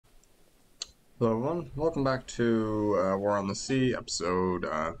Hello everyone, welcome back to War on the Sea, episode,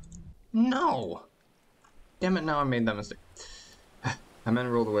 no! Damn it, now I made that mistake. I meant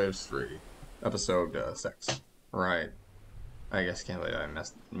Rule the Waves 3, episode, 6. Right. I guess I can't believe I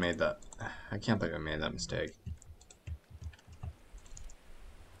made that. I can't believe I made that mistake.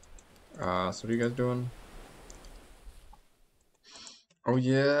 So what are you guys doing? Oh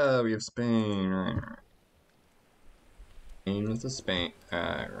yeah, we have Spain, right. Spain is the Spain,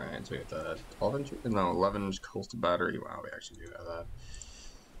 right, so we have the 12-inch, no, 11-inch coastal battery. Wow, we actually do have that.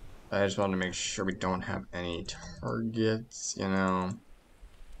 I just wanted to make sure we don't have any targets, you know.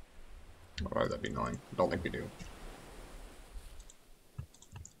 Otherwise that'd be annoying. I don't think we do.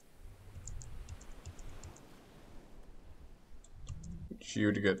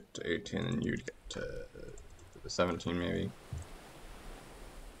 You to get to 18 and you to get to 17 maybe.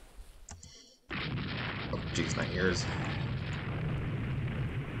 Oh jeez, my ears.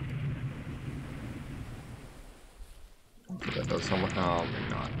 Hopefully that does somewhat. Oh, maybe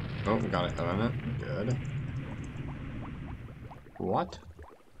not. Oh, we got it on it. Good. What?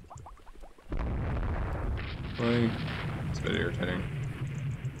 Really? It's a bit irritating.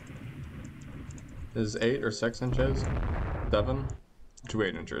 Is 8 or 6 inches? 7? 2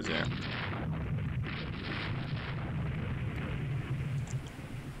 8-inchers, yeah.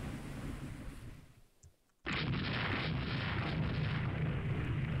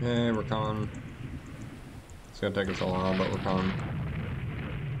 Okay, we're coming. It's gonna take us a while, but we're coming.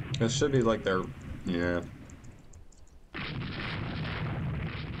 This should be like their... yeah.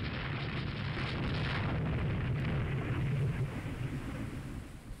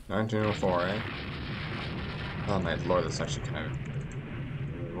 1904, eh? Oh my lord, this actually kind of...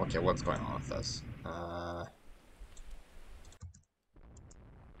 okay, what's going on with this?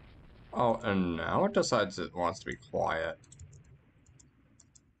 Oh, and now it decides it wants to be quiet.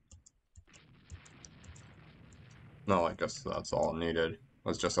 No, I guess that's all needed.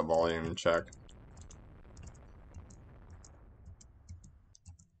 Was just a volume check.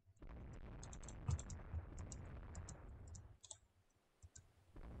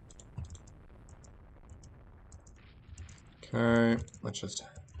 Okay, let's just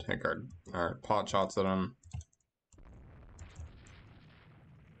take our pot shots at him.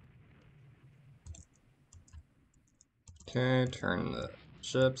 Okay, turn the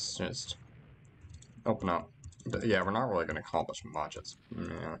ships, just open up. Yeah, we're not really going to accomplish much. It's,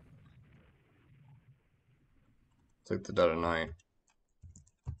 yeah. It's like the dead of night.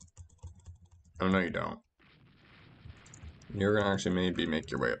 Oh, no, you don't. You're going to actually maybe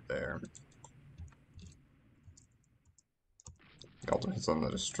make your way up there. Ultimates on the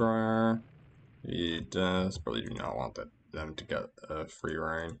destroyer. You desperately do not want them to get a free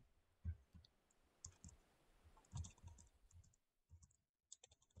reign.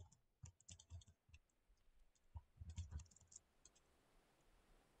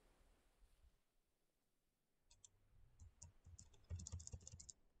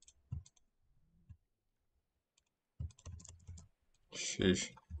 Sheesh.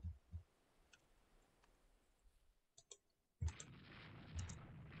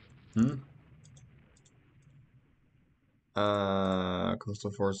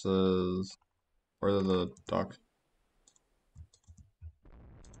 Coastal forces. Where's the dock?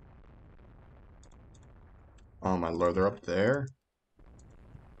 Oh my lord, they're up there?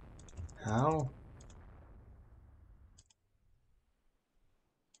 How?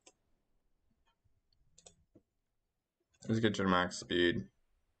 Let's get you to max speed.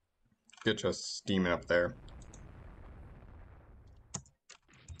 Get you steaming up there.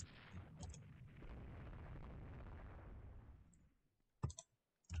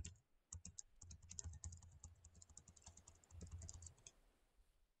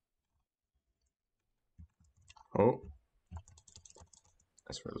 Oh.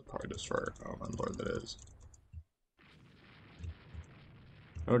 I swear there's probably destroyer. Oh my lord, that is.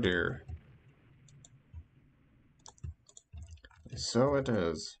 Oh dear. So it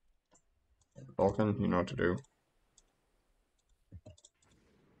is. Vulcan, you know what to do.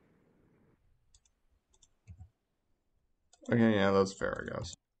 Okay, yeah, that's fair, I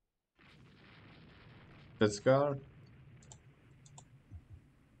guess. It's got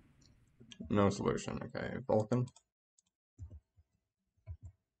no solution. Okay, Vulcan.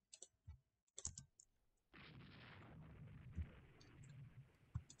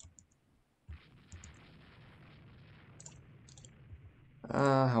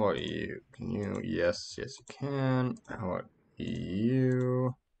 How about you? Can you? Yes, yes, you can. How about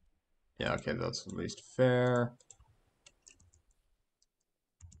you? Yeah, okay, that's at least fair.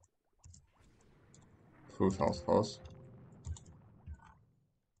 Food house close.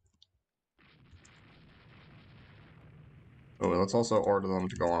 Oh, let's also order them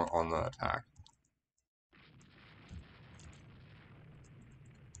to go on the attack.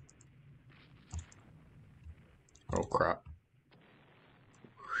 Oh, crap.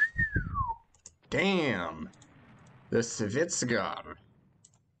 Damn! The Svitsgar!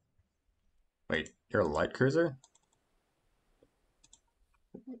 Wait, you're a light cruiser?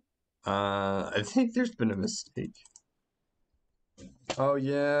 I think there's been a mistake. Oh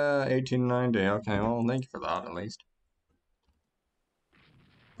yeah, 1890. Okay, well, thank you for that, at least.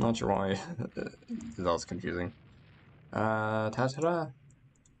 Not sure why that was confusing. Ta-ta-da!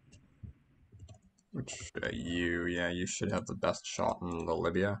 Which, you should have the best shot in the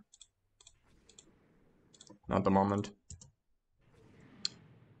Libya. At the moment.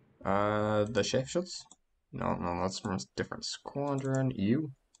 The Shapeshifts? No, that's from a different squadron.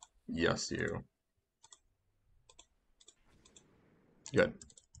 You? Yes, you. Good.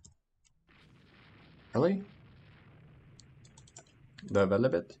 Really? The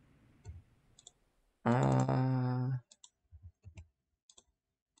Velibit?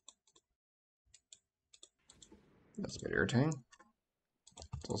 That's a bit irritating.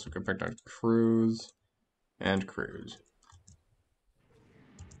 It's also good pick on Cruise and Cruise.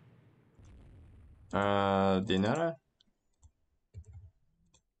 Dinara?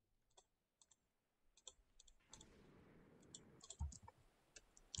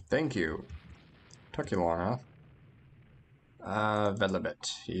 Thank you. Took you long enough.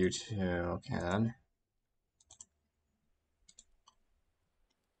 Velibit. You too can.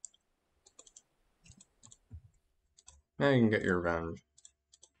 Now you can get your revenge.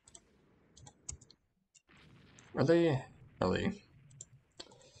 Really? Really?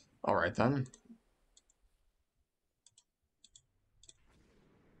 Alright then.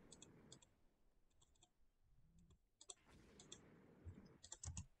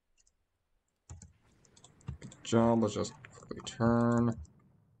 Good job, let's just quickly turn.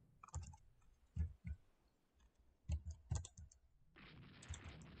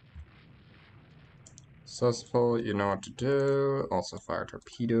 Successful, you know what to do. Also fire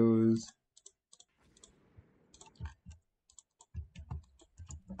torpedoes.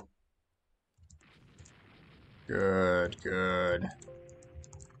 Good, good.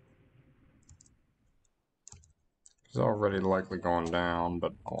 He's already likely going down,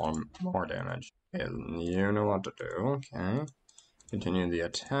 but I want more damage. And you know what to do, okay. Continue the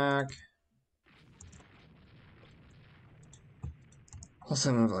attack.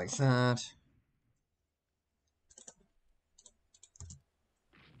 Also move like that.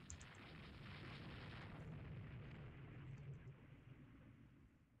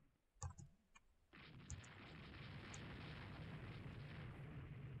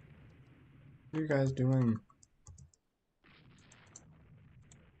 What are you guys doing?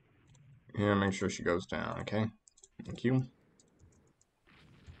 Yeah, make sure she goes down, okay? Thank you.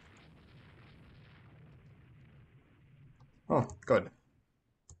 Oh, good.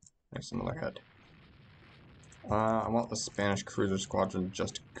 Nice and ahead. I want the Spanish cruiser squadron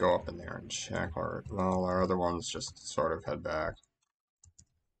just to go up in there and check, or, well, our other ones just sort of head back.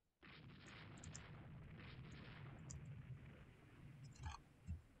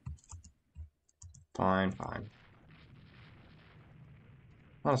 Fine, fine.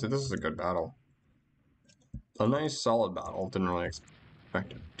 Honestly, this is a good battle. A nice, solid battle. Didn't really expect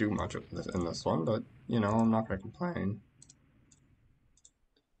to do much of this in this one, but, you know, I'm not going to complain.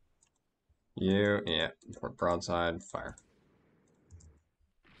 Yeah, port broadside, fire.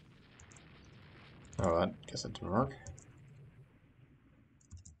 Oh, I guess it didn't work.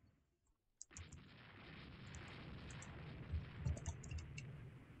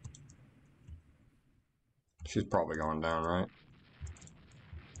 She's probably going down, right?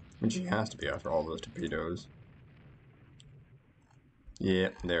 I mean, she has to be after all those torpedoes. Yeah,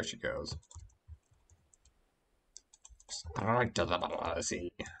 there she goes. Alright, let's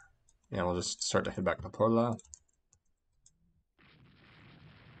see. Yeah, we'll just start to head back to Pola.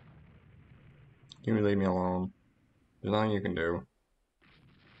 You leave me alone. There's nothing you can do.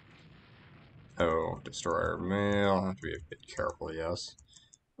 Oh, destroyer mail. I'll have to be a bit careful, yes.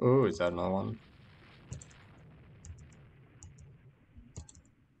 Oh, is that another one?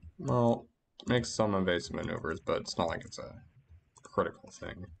 Well, makes some evasive maneuvers, but it's not like it's a critical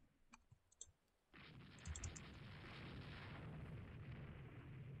thing.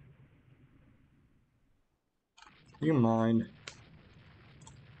 Do you mind?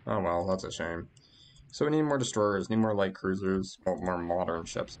 Oh well, that's a shame. So we need more destroyers, need more light cruisers, well, more modern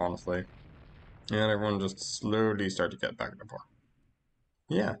ships, honestly. And everyone just slowly start to get back to port.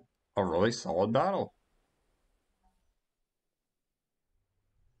 Yeah, a really solid battle.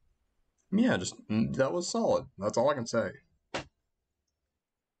 Yeah, just that was solid. That's all I can say.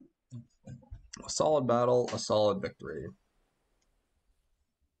 A solid battle, a solid victory.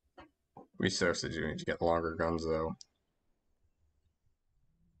 We seriously do need to get longer guns, though.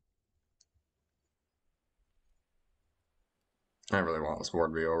 I really want this war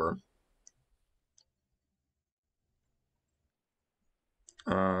to be over.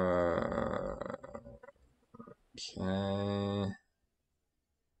 Okay.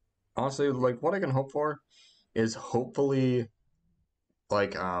 Honestly, like, what I can hope for is hopefully,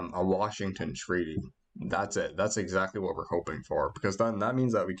 like, a Washington Treaty. That's it. That's exactly what we're hoping for, because then that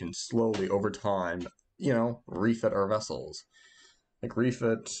means that we can slowly, over time, refit our vessels. Like,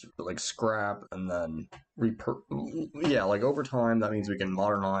 refit, like, scrap, and then yeah, like, over time, that means we can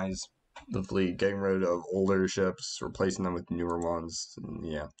modernize the fleet, getting rid of older ships, replacing them with newer ones, and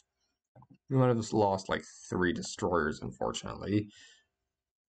yeah. We might have just lost, like, 3 destroyers, unfortunately.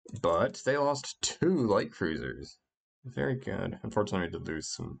 But they lost 2 light cruisers. Very good. Unfortunately, we did lose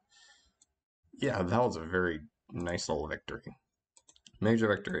some. Yeah, that was a very nice little victory. Major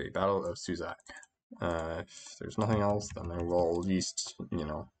victory, Battle of Suzak. If there's nothing else, then I will at least,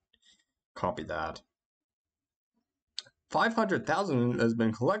 copy that. 500,000 has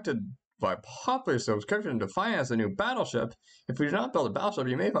been collected by popular subscription to finance a new battleship. If we do not build a battleship,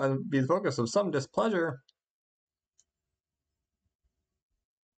 you may be the focus of some displeasure.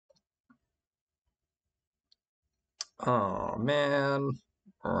 Oh, man.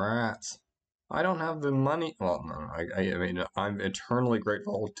 Rats. I don't have the money. Well, no, I mean, I'm eternally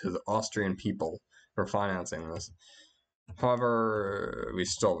grateful to the Austrian people for financing this. However, we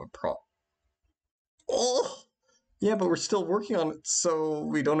still have a problem. Oh! Yeah, but we're still working on it, so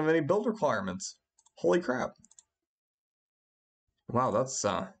we don't have any build requirements. Holy crap. Wow, that's,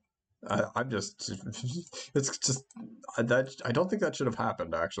 I'm just, it's just, I don't think that should have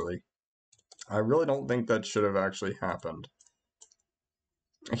happened, actually. I really don't think that should have actually happened.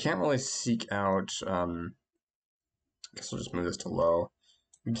 I can't really seek out, I guess I'll just move this to low.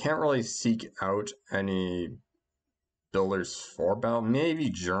 We can't really seek out any builders for battle. Maybe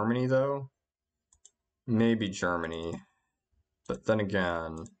Germany, though. Maybe Germany. But then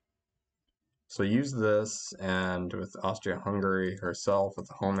again, so use this, and with Austria-Hungary herself, with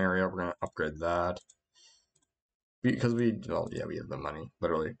the home area, we're going to upgrade that. Because well, yeah, we have the money.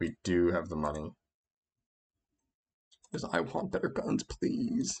 Literally, we do have the money. Because I want better guns,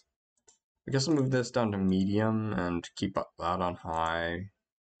 please. I guess I'll move this down to medium and keep that on high.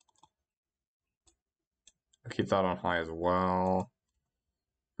 I'll keep that on high as well.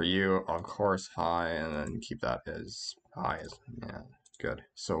 For you, of course, high, and then keep that as high as, yeah, good.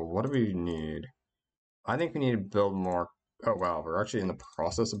 So what do we need? I think we need to build more. Oh, wow, we're actually in the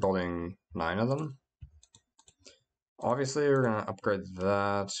process of building 9 of them. Obviously, we're going to upgrade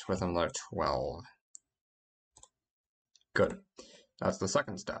that with another 12. Good. That's the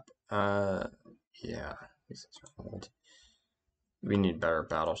second step. Yeah, these are old. We need better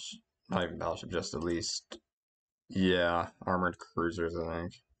battleships. Not even battleship, just at least, yeah, armored cruisers, I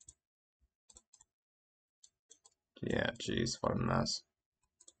think. Yeah, jeez, what a mess.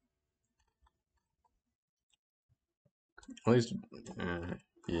 At least,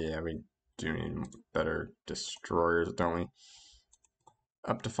 yeah, we do need better destroyers, don't we?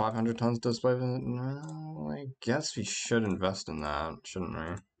 Up to 500 tons displacement? No, I guess we should invest in that, shouldn't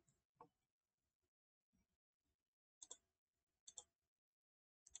we?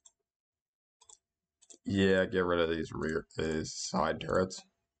 Yeah, get rid of these side turrets.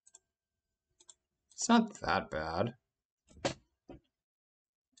 It's not that bad.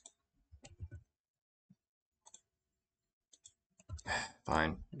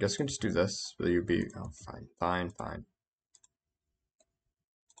 Fine. I guess we can just do this. Will you be? Oh, fine.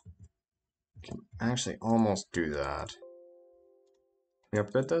 Can actually almost do that. Can we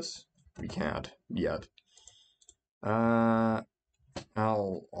upgrade this? We can't yet. I'll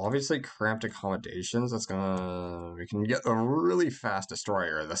obviously cramped accommodations. We can get a really fast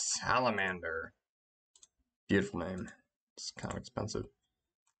destroyer, the Salamander. Beautiful name. It's kind of expensive.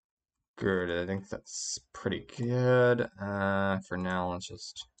 Good, I think that's pretty good. For now, let's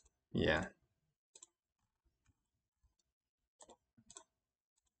just, yeah.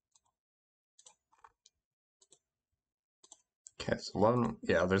 Okay, so 11,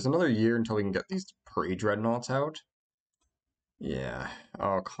 yeah, there's another year until we can get these pre-dreadnoughts out. Yeah,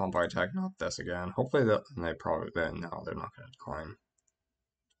 oh, combat attack, not this again. Hopefully no, they're not going to decline.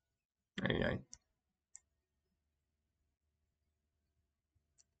 Okay.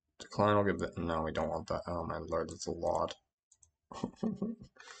 Decline, I'll give that, no, we don't want that. Oh my lord, that's a lot.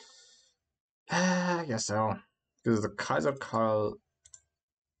 I guess so. Because the Kaiser Karl.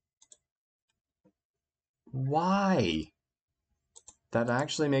 Why? That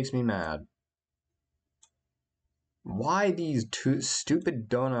actually makes me mad. Why these two stupid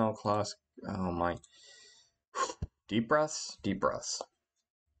Donau class? Oh my. Deep breaths, deep breaths.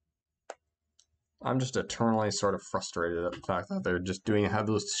 I'm just eternally sort of frustrated at the fact that they're just have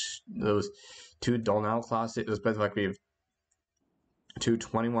those two Donau classes. It's basically like we have two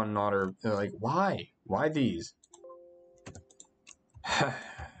 21 knotter. Like, why these?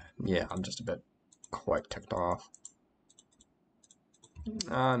 Yeah, I'm just a bit quite ticked off.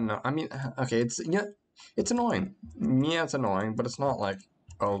 No, I mean, okay, it's annoying. Yeah, it's annoying, but it's not like,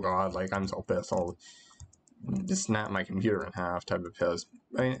 oh god, like I'm so pissed, I'll just snap my computer in half type of piss.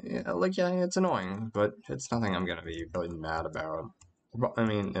 I mean, yeah, it's annoying, but it's nothing I'm gonna be really mad about. I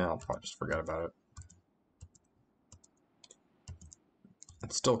mean, I'll probably just forget about it.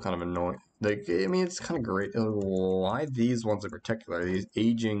 It's still kind of annoying. Like, I mean, it's kind of great. Why these ones in particular? These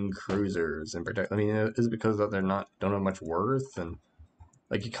aging cruisers in particular. I mean, is it because that they're don't have much worth, and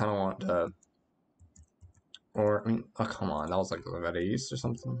like you kind of want to, or I mean, oh come on, that was like about East or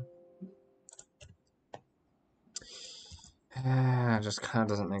something. It just kind of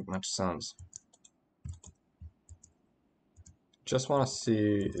doesn't make much sense. Just want to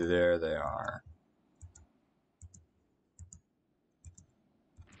see. There they are.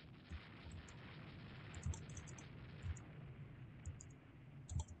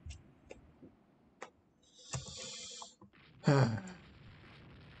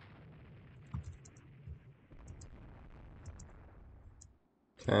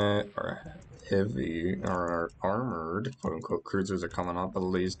 Okay, our heavy or armored quote unquote cruisers are coming up, at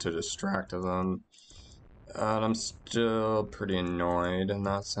least to distract them. And I'm still pretty annoyed in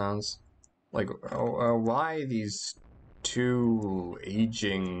that sense. Like, why these two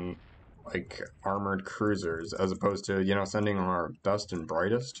aging, like, armored cruisers as opposed to, sending our best and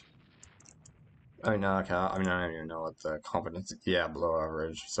brightest? I mean, okay, I mean, I don't even know what the competence. Yeah, below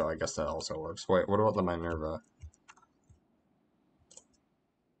average, so I guess that also works. Wait, what about the Minerva?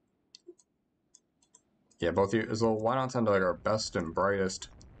 Yeah, both you. So why not send like our best and brightest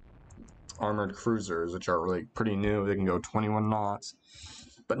armored cruisers, which are really pretty new? They can go 21 knots.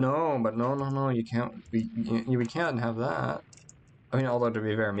 But no, you can't. We can't have that. I mean, although to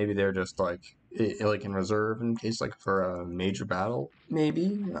be fair, maybe they're just like in reserve in case like for a major battle.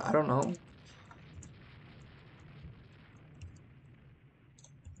 Maybe I don't know.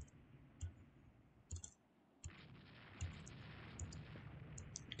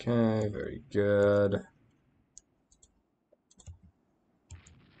 Okay, very good.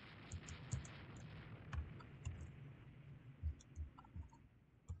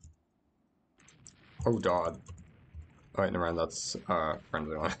 Oh god. Oh wait, never mind. That's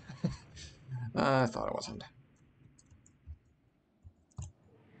friendly one. I thought it wasn't.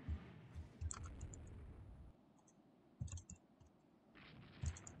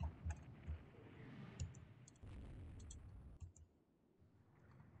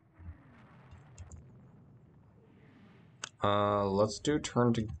 Let's do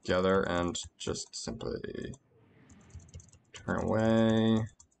turn together and just simply turn away.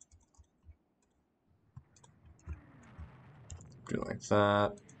 Do like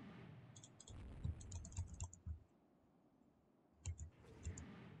that.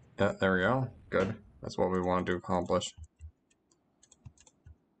 Yeah, there we go. Good. That's what we wanted to accomplish.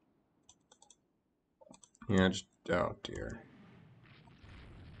 Yeah, just, oh dear.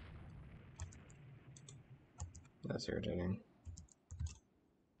 That's irritating.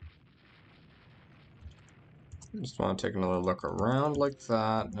 Just want to take another look around like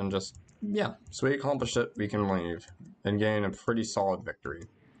that and just, yeah. So we accomplished it, we can leave and gain a pretty solid victory.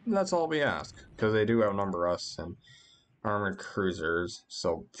 And that's all we ask, because they do outnumber us and armored cruisers,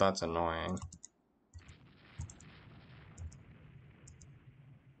 so that's annoying.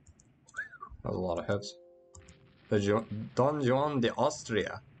 That was a lot of hits. The Don Juan de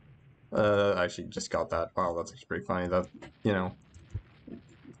Austria. I actually just got that. Wow, that's actually pretty funny. That,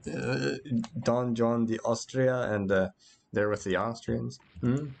 Don John de Austria and there with the Austrians.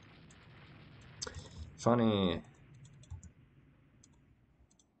 Funny.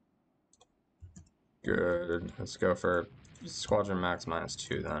 Good. Let's go for Squadron Max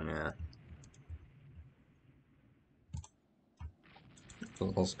 -2 then, yeah.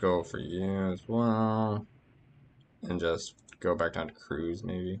 Let's go for you as well. And just go back down to cruise,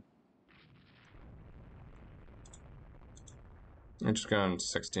 maybe. I'm just going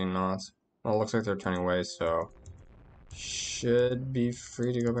 16 knots. Well, it looks like they're turning away, so should be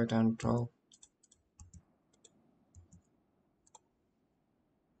free to go back down to 12.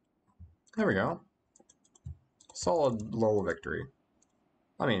 There we go. Solid low victory.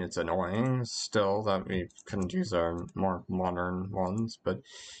 I mean, it's annoying still that we couldn't use our more modern ones, but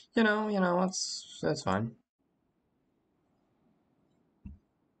it's fine.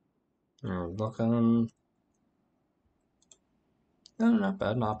 Looking. No, not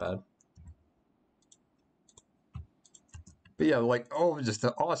bad, not bad. But yeah, like, oh, just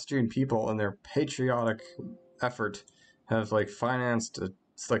the Austrian people and their patriotic effort have, like, financed,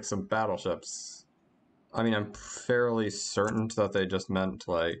 like, some battleships. I mean, I'm fairly certain that they just meant,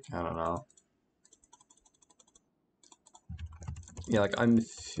 like, I don't know. Yeah, like, I'm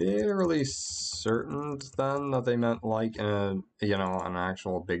fairly certain then that they meant, like, an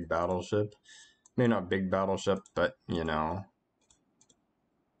actual big battleship. Maybe not big battleship, but, you know.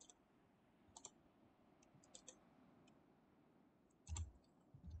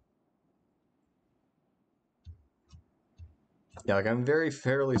 Yeah, like, I'm very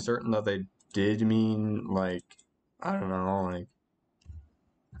fairly certain that they did mean, like, I don't know, like,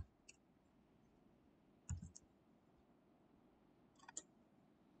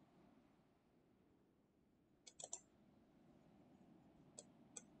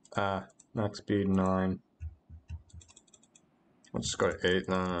 max speed 9. Let's just go to 8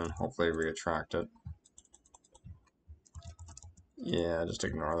 then and hopefully reattract it. Yeah, just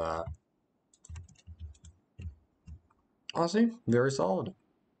ignore that. Honestly, very solid.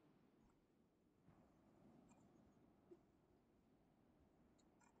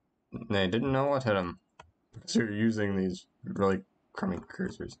 They didn't know what hit them because you're using these really crummy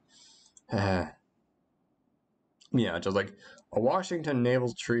cruisers. Yeah, just like a Washington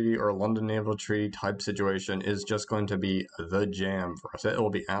Naval Treaty or a London Naval Treaty type situation is just going to be the jam for us. It will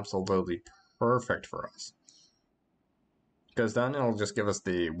be absolutely perfect for us. Because then it'll just give us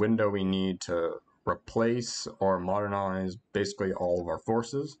the window we need to replace or modernize basically all of our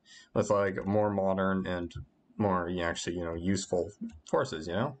forces with like more modern and more useful forces,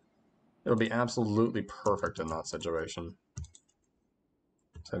 It'll be absolutely perfect in that situation.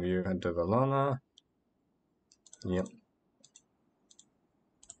 So have you head to Valona? Yep.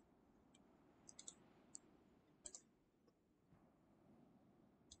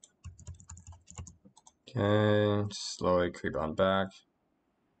 Okay, slowly creep on back.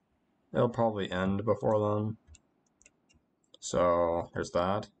 It'll probably end before then. So there's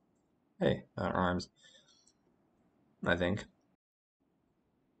that. Hey, that rhymes. I think.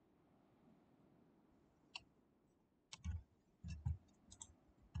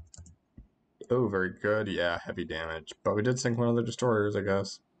 Oh, very good. Yeah, heavy damage. But we did sink one of the destroyers, I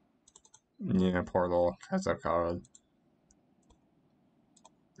guess. Yeah, poor little Kazakhara.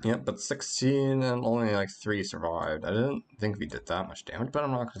 Yep, but 16 and only like 3 survived. I didn't think we did that much damage, but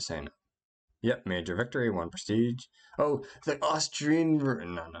I'm not gonna say no. Yep, major victory, 1 prestige. Oh, the Austrian...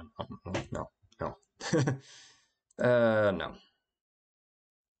 No. No.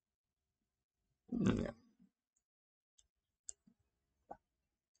 Yeah.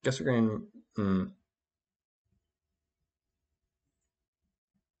 Guess we're going...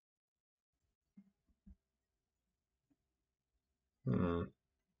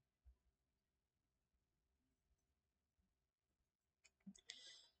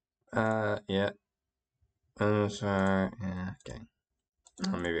 Yeah. Yeah, okay.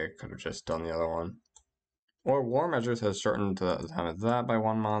 Maybe I could have just done the other one. Or War Measures has shortened the time of that by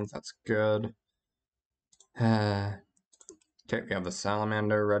 1 month. That's good. Okay, we have the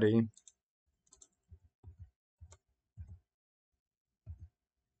Salamander ready.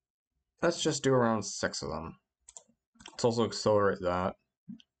 Let's just do around 6 of them. Let's also accelerate that.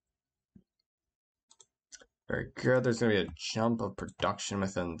 Very good. There's going to be a jump of production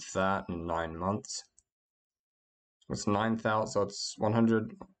within that in 9 months. It's 9,000, so it's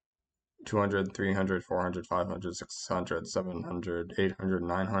 100, 200, 300, 400, 500, 600, 700, 800,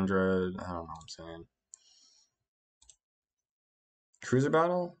 900. I don't know what I'm saying. Cruiser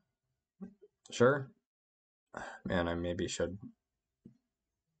battle? Sure. Man, I maybe should.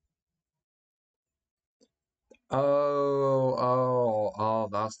 Oh,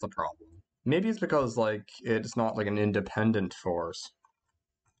 that's the problem. Maybe it's because, like, it's not like an independent force.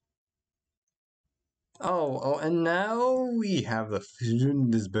 Oh, and now we have the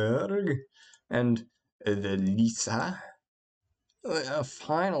Friedensberg and the Lisa.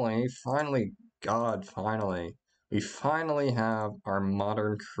 Finally, God, finally. We finally have our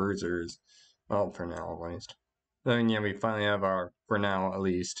modern cruisers. Well, for now, at least. I mean, yeah, we finally have our, for now at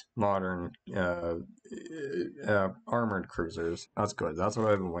least, modern armored cruisers. That's good. That's what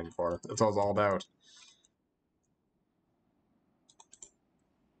I've been waiting for. That's what it's all about.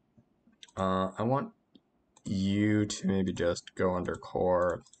 I want you to maybe just go under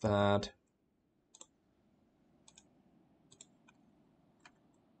core that.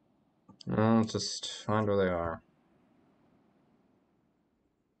 Let's just find where they are.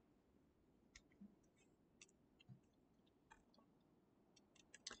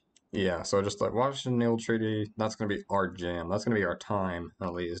 Yeah, so just like Washington Naval Treaty, that's going to be our jam. That's going to be our time,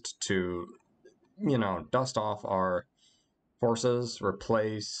 at least, to, you know, dust off our forces,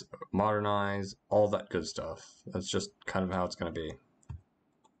 replace, modernize, all that good stuff. That's just kind of how it's going to be.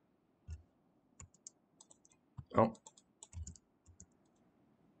 Oh,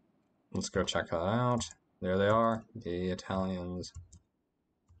 let's go check that out. There they are, the Italians.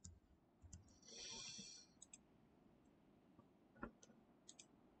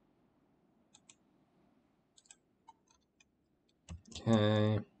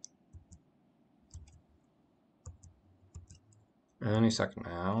 Okay. Any second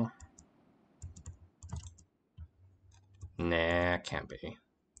now. Nah, can't be.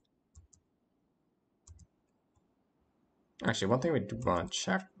 Actually, one thing we do want to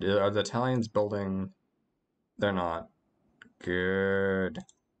check, are the Italians building... They're not. Good.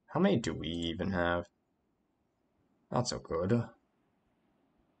 How many do we even have? Not so good.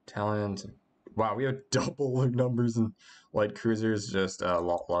 Italians... Wow, we have double numbers in light cruisers, just a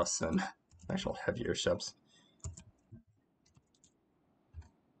lot less than actual heavier ships.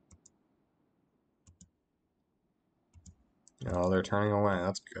 Oh, they're turning away.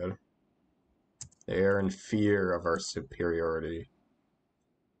 That's good. They are in fear of our superiority.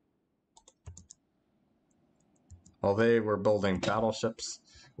 While they were building battleships,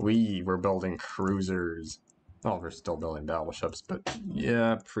 we were building cruisers. Well, we're still building battleships, but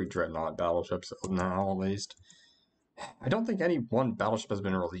yeah, pre-dreadnought battleships now, at least. I don't think any one battleship has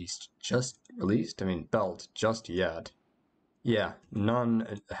been released. Just released? I mean, built just yet. Yeah,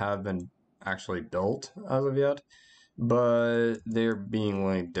 none have been actually built as of yet, but they're being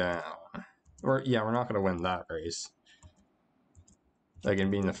laid down. Yeah, we're not going to win that race. Like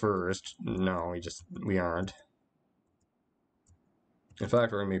in being the first, no, we aren't. In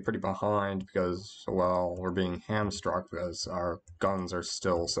fact, we're going to be pretty behind because, well, we're being hamstruck because our guns are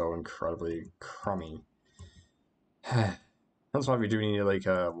still so incredibly crummy. That's why we do need like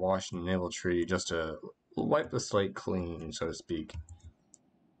a Washington Naval Treaty just to wipe the slate clean, so to speak.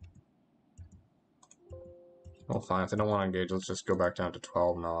 Well, fine, if they don't want to engage, let's just go back down to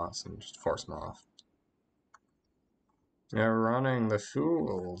 12 knots and just force them off. They're running, the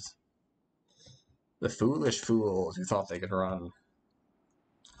fools. The foolish fools who thought they could run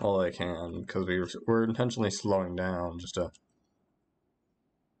all they can, because we're intentionally slowing down just to,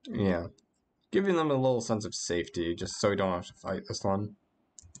 yeah, giving them a little sense of safety, just so we don't have to fight this one.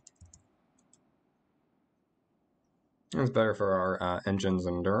 It's better for our engine's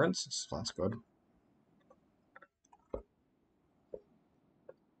endurance, so that's good.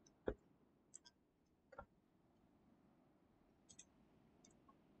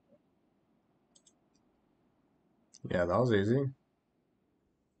 Yeah, that was easy.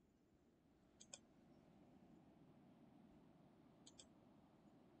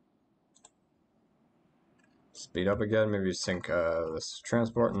 Speed up again, maybe sink this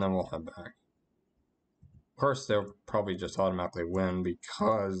transport, and then we'll head back. Of course, they'll probably just automatically win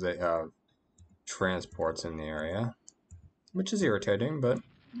because they have transports in the area, which is irritating, but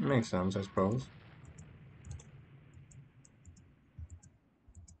it makes sense, I suppose.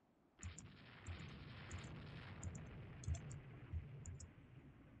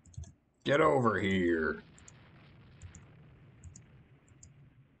 Get over here!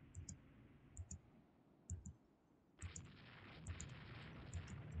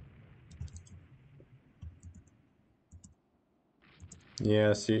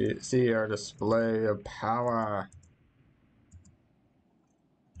 Yeah, see our display of power.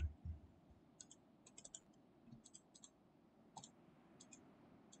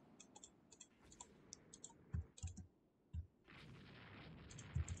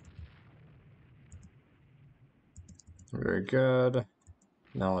 Very good.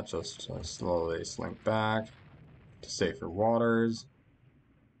 Now let's just slowly slink back to safer waters.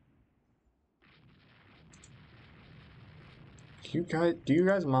 Do you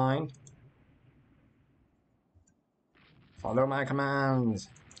guys mind? Follow my commands.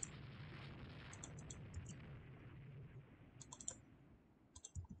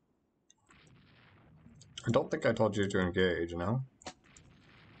 I don't think I told you to engage, you know?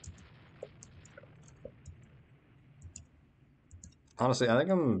 Honestly, I think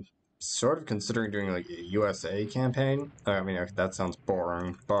I'm sort of considering doing like a USA campaign. I mean, that sounds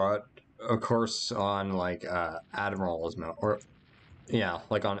boring, but of course on like Admiral's mode, or yeah,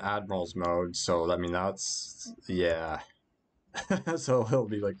 like on Admiral's mode. So I mean, that's yeah. So it'll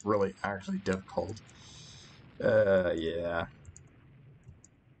be like really actually difficult. Yeah.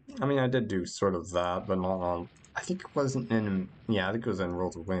 I mean, I did do sort of that, but not on. I think it wasn't in. Yeah, I think it was in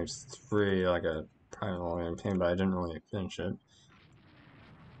World of Waves 3, like a private campaign, but I didn't really finish it.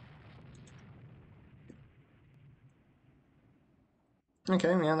 Okay,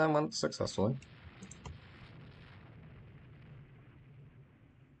 yeah, that went successfully.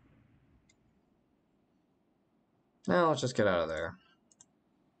 Now let's just get out of there.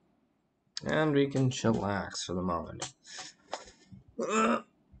 And we can chillax for the moment.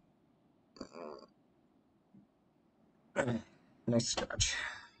 Nice stretch.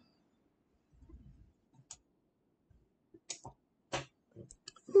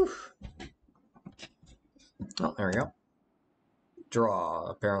 Oof. Oh, there we go. Draw,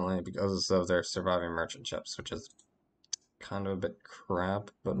 apparently, because of their surviving merchant ships, which is kind of a bit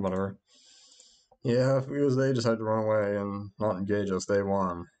crap, but whatever. Yeah, because they decide to run away and not engage us, they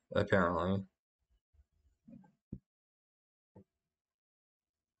won, apparently.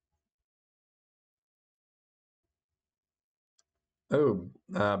 Oh,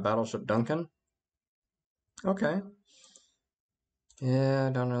 Battleship Duncan? Okay. Yeah, I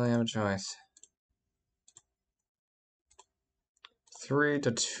don't really have a choice. 3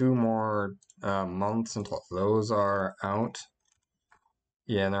 to 2 more months until those are out.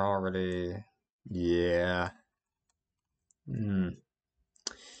 Yeah, and they're already... Yeah.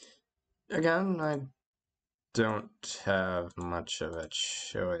 Again, I don't have much of a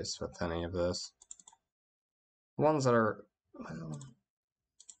choice with any of this. Ones that are... Well,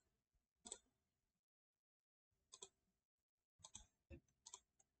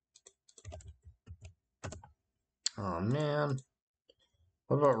 oh, man.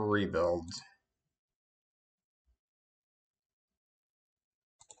 What about rebuilds?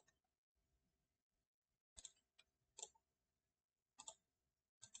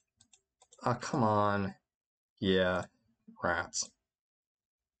 Oh, come on. Yeah, rats.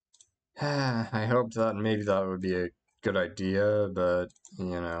 I hoped that maybe that would be a good idea, but,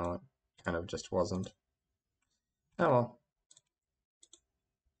 you know, it kind of just wasn't. Oh well.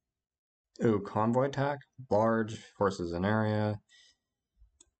 Ooh, convoy attack? Large, forces in area.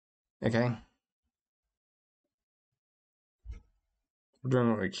 Okay. We're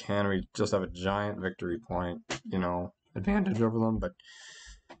doing what we can. We just have a giant victory point, you know, advantage over them, but...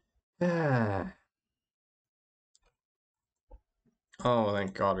 Oh,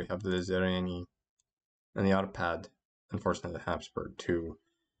 thank God we have the Zereni and the Autopad. Unfortunately, the Habsburg, too.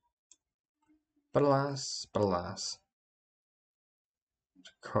 But alas, but alas.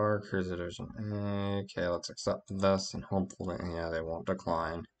 Car cruiser division. Okay, let's accept this and hopefully, yeah, they won't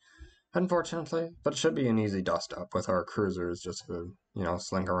decline. Unfortunately, but it should be an easy dust up with our cruisers just to, you know,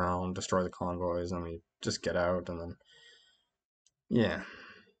 slink around, destroy the convoys, and we just get out and then, yeah.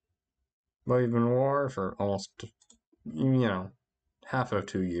 But we've been in war for almost, you know, half of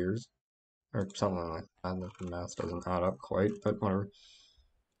 2 years or something like that. The math doesn't add up quite, but whatever.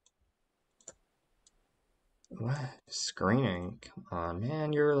 What? Screening? Come on,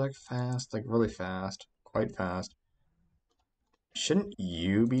 man, you're like fast, like really fast, quite fast. Shouldn't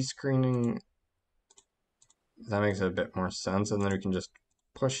you be screening? That makes a bit more sense, and then we can just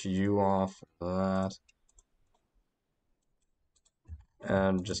push you off that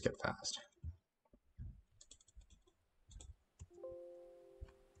and just get fast.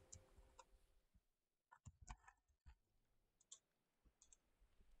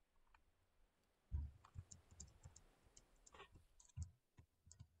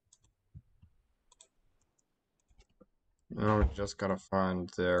 Now we just gotta find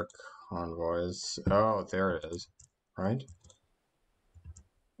their convoys. Oh, there it is. Right?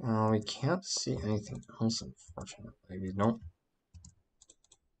 We can't see anything else, unfortunately. We don't.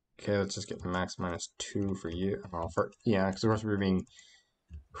 Okay, let's just get max -2 for you. Well, for yeah, because of course we're being.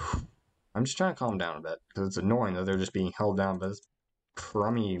 I'm just trying to calm down a bit because it's annoying that they're just being held down by this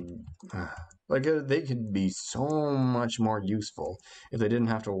crummy. Like they could be so much more useful if they didn't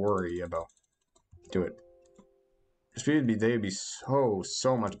have to worry about. Do it. They'd be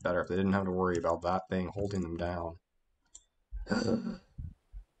so much better if they didn't have to worry about that thing holding them down.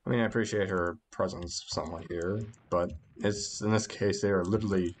 I mean, I appreciate her presence somewhat here, but it's in this case they are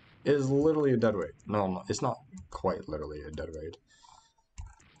literally it is literally a deadweight. No, it's not quite literally a deadweight.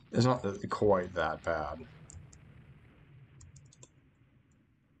 It's not quite that bad.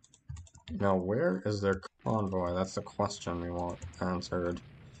 Now, where is their convoy? That's the question we want answered.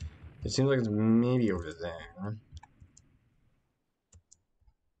 It seems like it's maybe over there.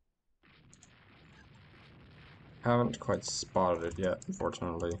 Haven't quite spotted it yet,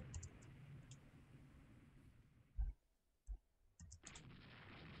 unfortunately.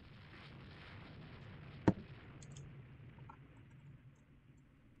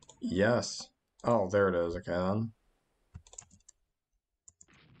 Yes. Oh, there it is. Okay, then.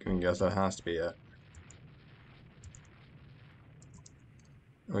 I guess that has to be it.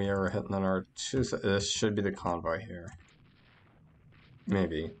 Oh yeah, we're hitting on our two. This should be the convoy here.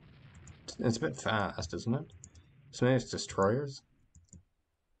 Maybe. It's a bit fast, isn't it? So maybe it's destroyers?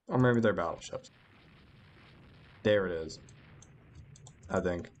 Or maybe they're battleships. There it is. I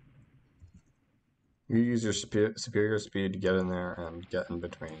think. You use your superior speed to get in there and get in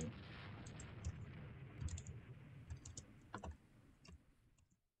between.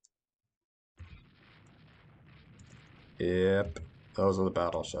 Yep. Those are the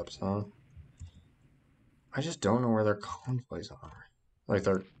battleships, huh? I just don't know where their convoys are. Like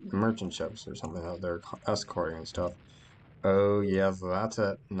their merchant ships or something that they're escorting and stuff. Oh, yeah, that's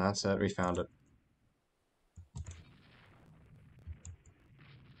it. That's it. We found it.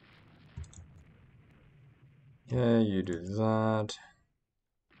 Yeah, you do that.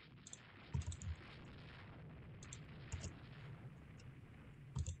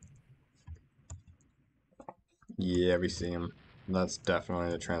 Yeah, we see him. That's definitely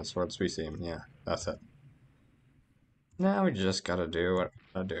the transports. We see him. Yeah, that's it. Now we just gotta do what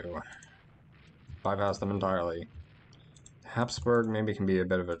we gotta do. Bypass them entirely. Habsburg maybe can be a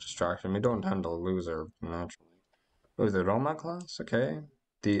bit of a distraction. We don't tend to lose her naturally. Oh, the Roma class? Okay.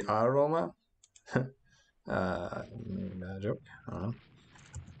 The Aroma? Bad joke. I don't know.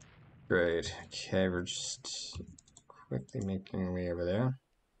 Great. Okay, we're just quickly making our way over there.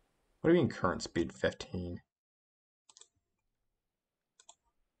 What do you mean current speed 15?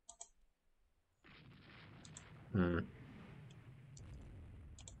 Hmm.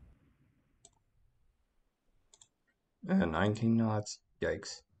 19 knots?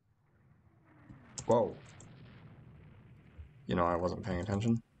 Yikes. Whoa. You know, I wasn't paying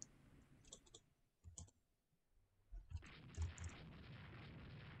attention.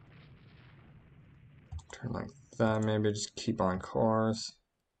 Turn like that, maybe just keep on course.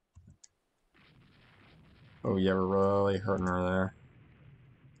 Oh yeah, we're really hurting her there.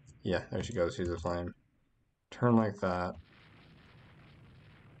 Yeah, there she goes, she's a flame. Turn like that.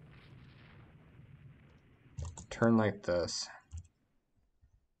 Turn like this.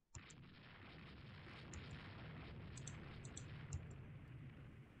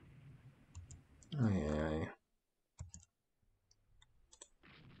 Oh yeah.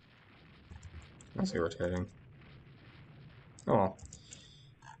 That's irritating. Oh well.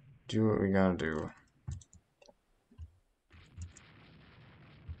 Do what we gotta do.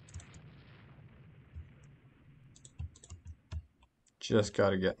 Just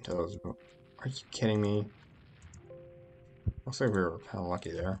gotta get into those. Are you kidding me? Looks like we were kind of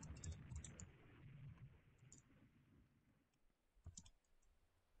lucky there.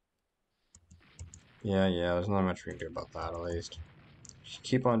 Yeah, there's not much we can do about that, at least. Just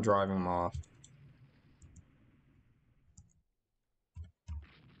keep on driving them off.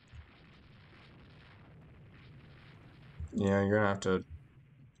 Yeah, you're gonna have to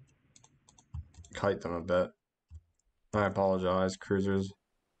kite them a bit. I apologize, cruisers,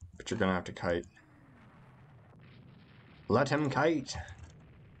 but you're gonna have to kite. Let him kite!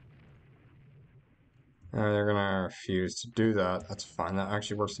 They're gonna refuse to do that. That's fine. That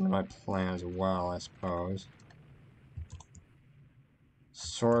actually works into my plan as well, I suppose.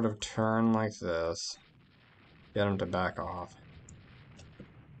 Sort of turn like this. Get him to back off.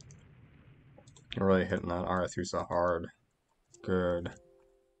 You're really hitting that Arethusa hard. Good.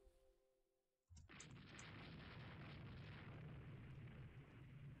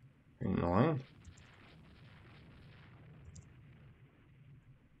 Annoying.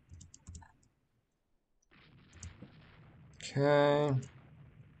 Okay.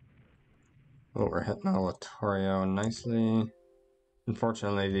 Oh, we're hitting Alatorio nicely.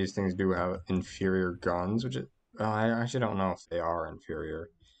 Unfortunately, these things do have inferior guns, which I actually don't know if they are inferior.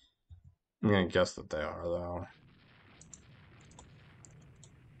 I'm gonna guess that they are, though.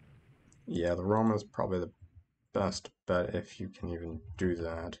 Yeah, the Roma's probably the best bet if you can even do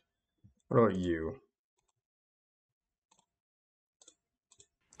that. What about you?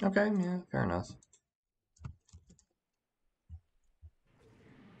 Okay, yeah, fair enough.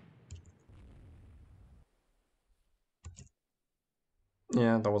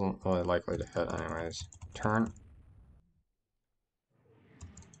 Yeah, that wasn't really likely to hit anyways. Turn.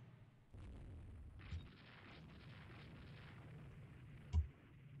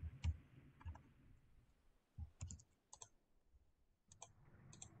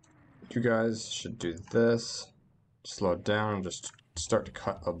 You guys should do this. Slow it down and just start to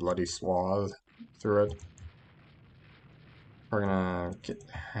cut a bloody swath through it. We're gonna get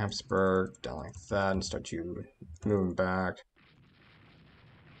Habsburg down like that and start you moving back.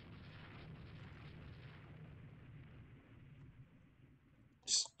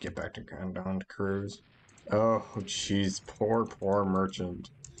 Just get back to going down to cruise. Oh, jeez, poor merchant.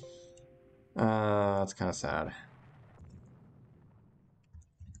 That's kind of sad.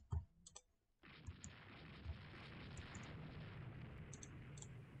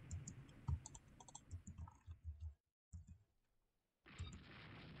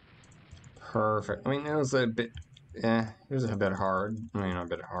 Perfect. I mean, it was a bit, it was a bit hard. I mean, a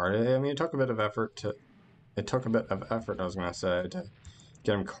bit hard. I mean, it took a bit of effort to, it took a bit of effort, I was going to say, to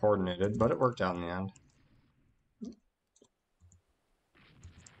get them coordinated, but it worked out in the end.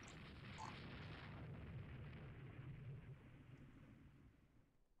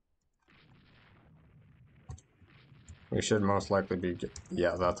 We should most likely be,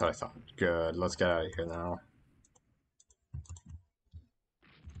 yeah, that's what I thought. Good, let's get out of here now.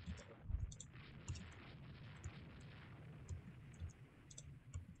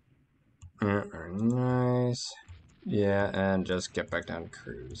 Nice. Yeah, and just get back down to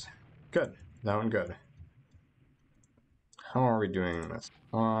cruise. Good, that one good. How are we doing this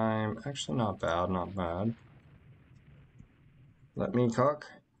time? Actually, not bad, not bad. Let me cook.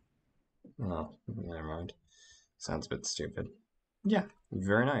 Oh, never mind. Sounds a bit stupid. Yeah,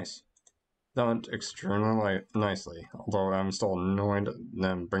 very nice. That went extremely nicely, although I'm still annoyed at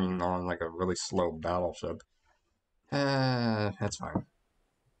them bringing on like a really slow battleship. That's fine.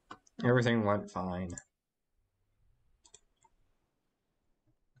 Everything went fine.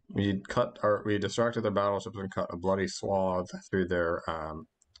 We distracted their battleships and cut a bloody swath through their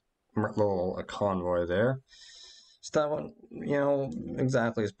little convoy there. So that one, you know,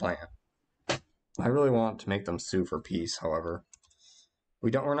 exactly as planned. I really want to make them sue for peace, however. We're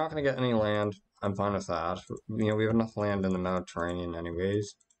not going to get any land. I'm fine with that. You know, we have enough land in the Mediterranean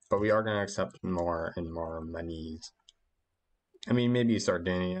anyways, but we are going to accept more and more monies. I mean, maybe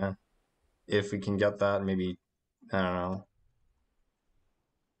Sardinia. If we can get that, maybe, I don't know.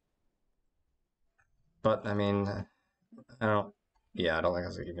 But, I mean, I don't think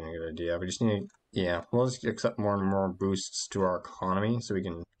that's even a good idea. We just need, we'll just accept more and more boosts to our economy so we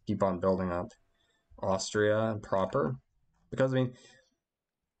can keep on building up Austria proper. Because, I mean,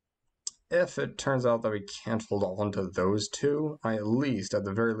 if it turns out that we can't hold on to those two, I at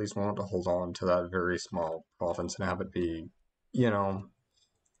the very least, want to hold on to that very small province and have it be, you know,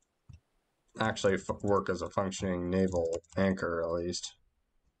 actually work as a functioning naval anchor at least.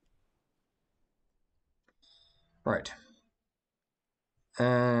 Right.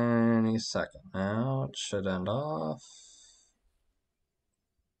 Any second now, it should end off.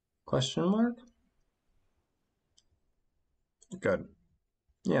 Question mark? Good.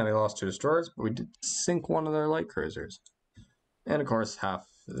 Yeah, we lost 2 destroyers, but we did sink one of their light cruisers. And of course, half,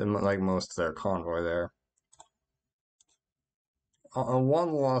 like most of their convoy there.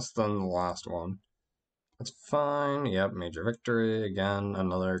 One less than the last one. That's fine. Yep, major victory. Again,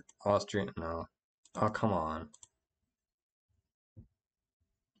 another Austrian. No. Oh, come on.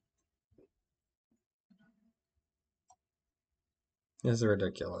 This is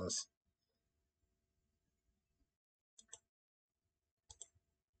ridiculous.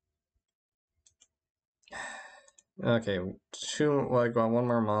 Okay, one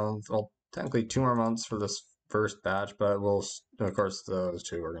more month. Well, technically 2 more months for this first batch, but we'll, of course, those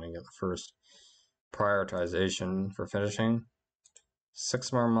 2 are going to get the first prioritization for finishing.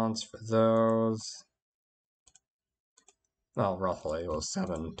 6 more months for those. Well, roughly,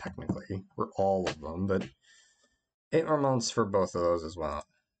 7 technically for all of them, but 8 more months for both of those as well.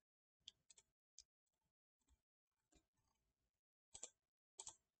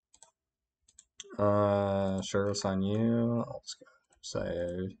 Sure, assign you. Let's go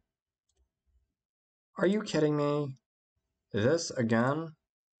say. Are you kidding me? This again?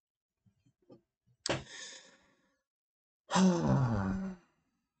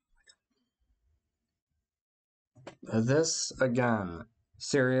 This again?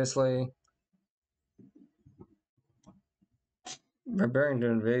 Seriously? Barbarian to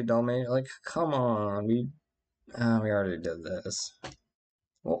invade Dalmatia? Like, come on. We already did this.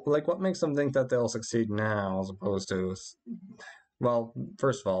 Well, like, what makes them think that they'll succeed now as opposed to... Well,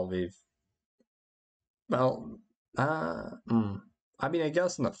 first of all, Well, I mean, I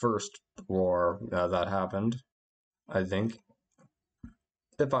guess in the first war that happened, I think.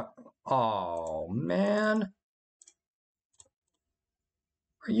 Oh, man.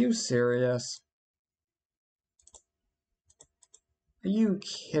 Are you serious? Are you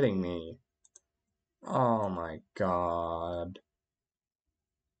kidding me? Oh my god.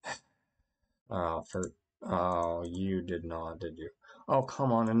 Oh, you did not, did you? Oh,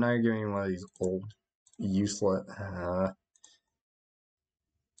 come on, and now you're giving me one of these old, useless,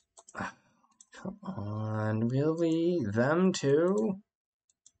 come on, really? Them too?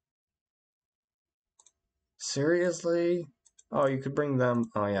 Seriously? Oh, you could bring them,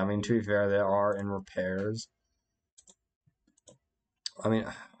 oh yeah, I mean, to be fair, they are in repairs. I mean,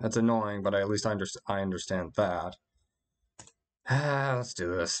 that's annoying, but at least I understand that. Let's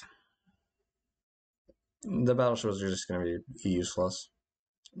do this. The battleships are just going to be useless.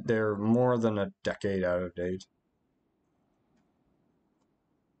 They're more than a decade out of date.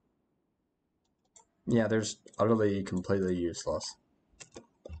 Yeah, they're just utterly, completely useless.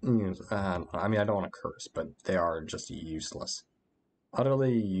 I mean, I don't want to curse, but they are just useless.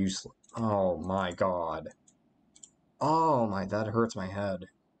 Utterly useless. Oh my god. Oh my, that hurts my head.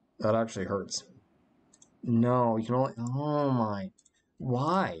 That actually hurts. No, you can only. Oh my.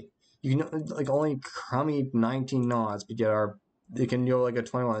 Why? You know, like only crummy 19 knots, but yet our. It can go like a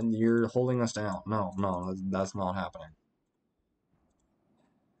 21. You're holding us down. No, no, that's not happening.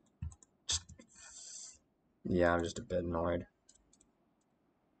 Yeah, I'm just a bit annoyed.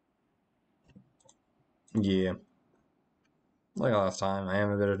 Yeah. Like last time, I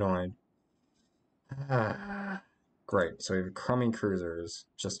am a bit annoyed. Great. So we have crummy cruisers.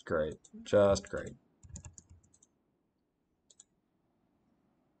 Just great. Just great.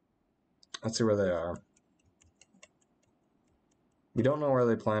 Let's see where they are. We don't know where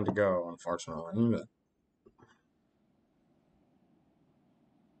they plan to go, unfortunately. But...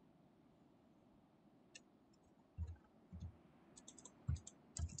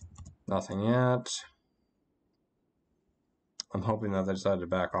 nothing yet. I'm hoping that they decided to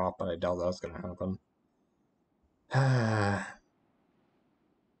back off, but I doubt that's going to happen.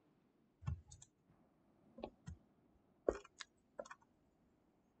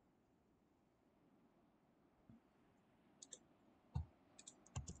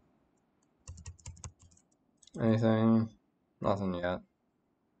 Anything? Nothing yet.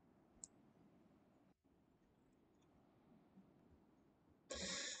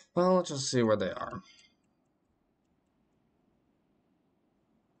 Well, let's just see where they are.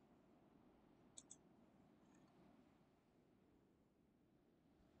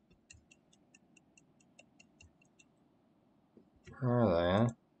 Where are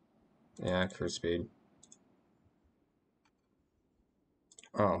they, Yeah, cruise speed.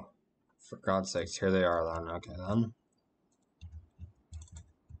 Oh, for God's sakes, here they are then. Okay, then.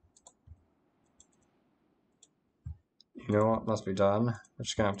 You know what must be done? We're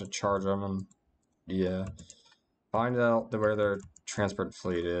just gonna have to charge them and, yeah. Find out where their transport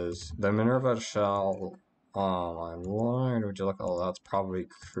fleet is. The Minerva shall... oh my lord, would you look? Oh, that's probably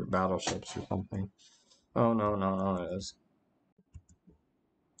battleships or something. Oh, no, no, no, it is.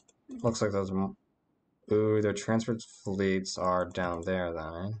 Looks like those... ooh, their transport fleets are down there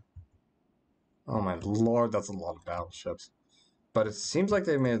then, eh? Oh my lord, that's a lot of battleships. But it seems like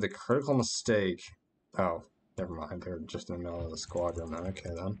they made the critical mistake. Oh, never mind. They're just in the middle of the squadron then. Okay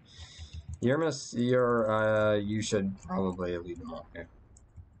then. You should probably lead them on here.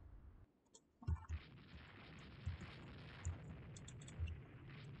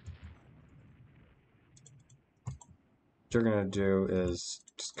 What you're gonna do is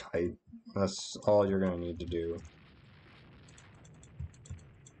just kite. That's all you're gonna need to do.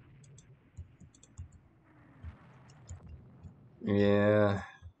 Yeah,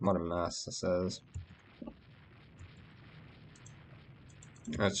 what a mess this is.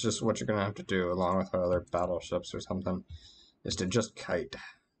 That's just what you're gonna have to do, along with other battleships or something, is to just kite.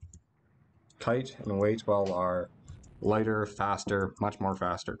 Kite and wait while our lighter, faster, much more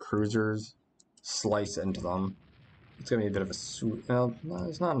faster cruisers slice into them. It's gonna be a bit of a well,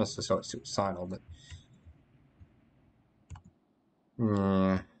 it's not necessarily suicidal, but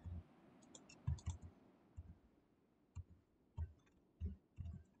yeah.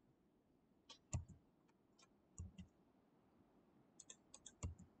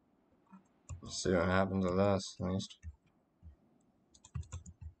 Let's see what happens with this, at least.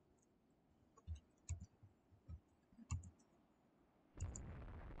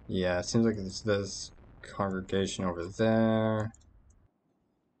 Yeah, it seems like it's this congregation over there.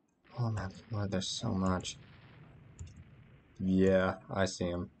 Oh my lord, there's so much. Yeah, I see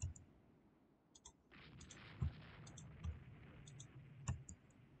him.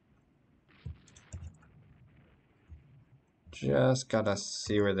 Just gotta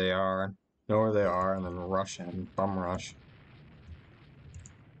see where they are, know where they are, and then rush in. Bum rush.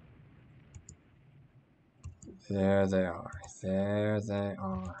 There they are. There they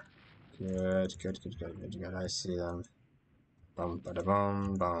are. Good, good, good, good, good, good. I see them. Bum ba da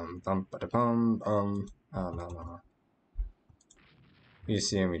bum, bum, bum ba da bum, bum. Oh, no, no, no. You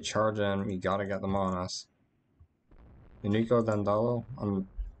see him, you charge in, we gotta get them on us. Unico Dandalo?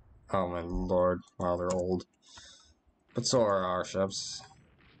 Oh my lord, wow, they're old. But so are our ships.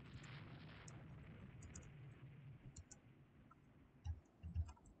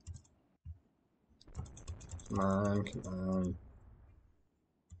 Come on, come on.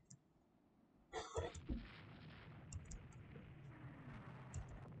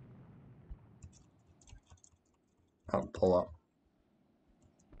 Oh, pull up.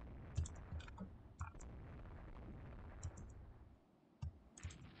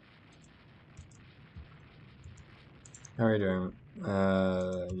 How are you doing?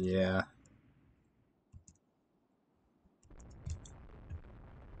 Yeah.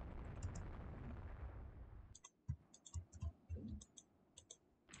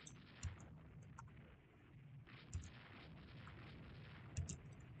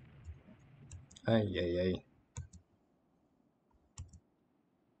 Ay, ay, ay.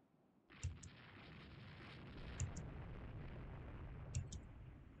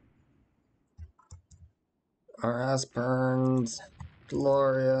 Our ass burns.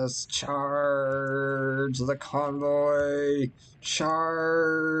 Glorious. Charge the convoy.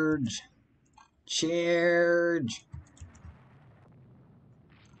 Charge. Charge.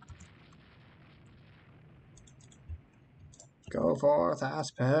 Go forth,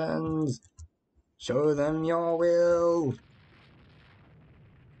 Aspens. Show them your will.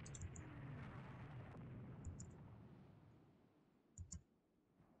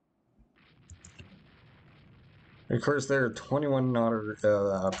 Of course, there are 21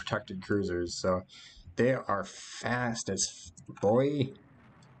 protected cruisers, so they are fast as boy.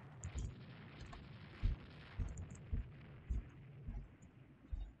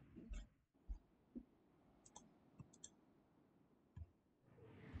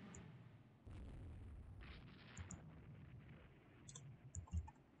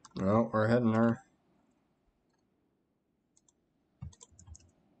 Well, we're heading there.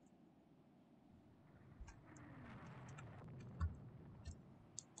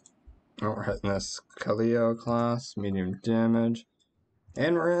 Oh, we're hitting this Kaleo class, medium damage.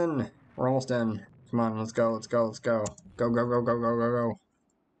 And we're in! We're almost in. Come on, let's go, let's go, let's go. Go, go, go, go, go, go, go.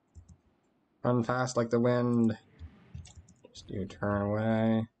 Run fast like the wind. Just you turn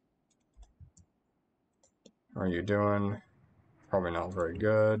away. How are you doing? Probably not very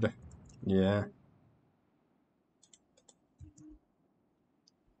good. Yeah.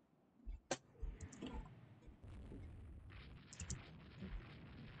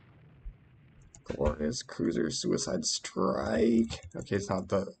 Glorious cruiser suicide strike. Okay, it's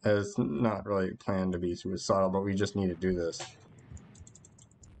not really planned to be suicidal, but we just need to do this.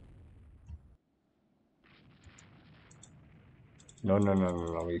 No, no, no, no,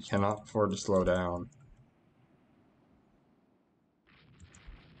 no. We cannot afford to slow down.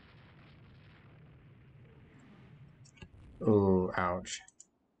 Ooh, ouch.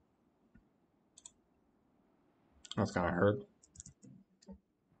 That's gonna hurt.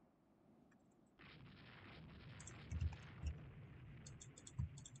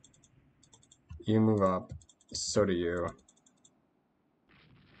 You move up. So do you.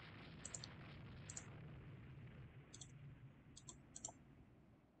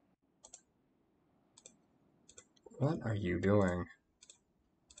 What are you doing?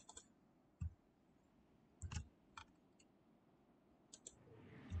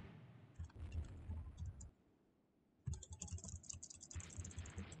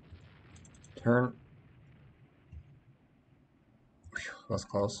 Turn. Whew, that's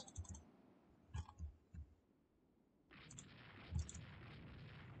close.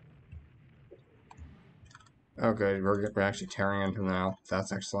 Okay, we're actually tearing into them now.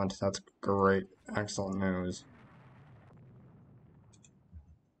 That's excellent. That's great. Excellent news.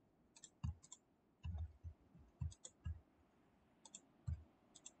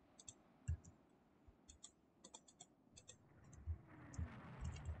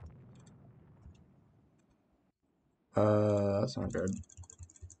 That's not good.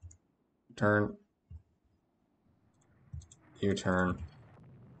 Turn. You turn.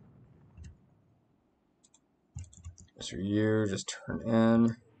 So you just turn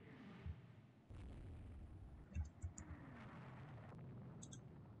in.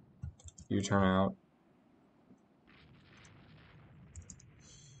 You turn out.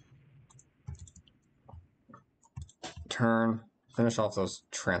 Turn. Finish off those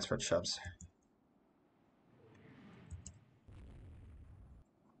transport ships.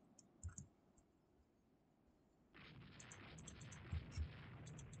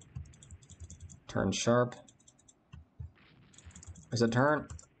 Turn sharp. Is it turn?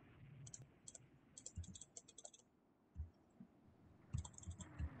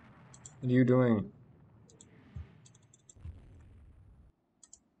 What are you doing?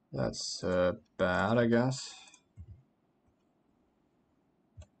 That's bad, I guess.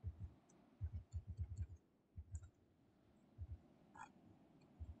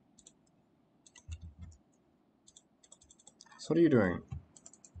 So what are you doing?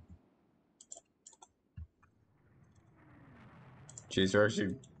 Jeez, you're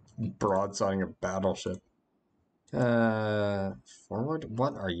actually broadsiding a battleship. Forward?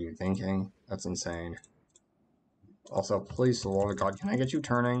 What are you thinking? That's insane. Also, please, Lord God, can I get you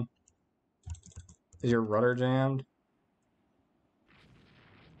turning? Is your rudder jammed?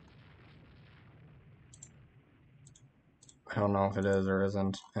 I don't know if it is or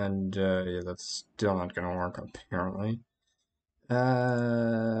isn't, and yeah, that's still not gonna work apparently.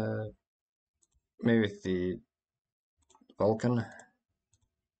 Maybe the Vulcan.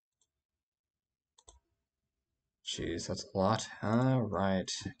 Jeez, that's a lot.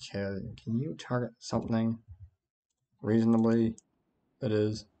 Alright. Can you target something reasonably? That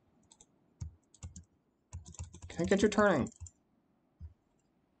is. Can I get you turning?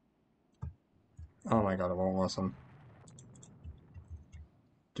 Oh my god, it won't listen.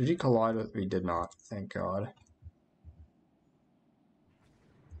 Did he collide with me? Did not. Thank god.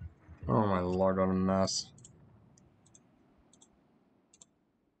 Oh my lord, what a mess.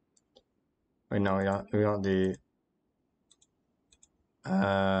 Wait, no, we got the...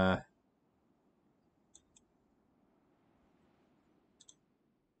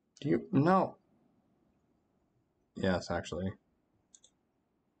 Do you... No! Yes, actually.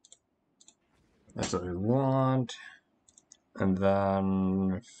 That's what we want. And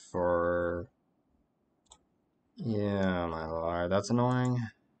then for... Yeah, my lord, that's annoying.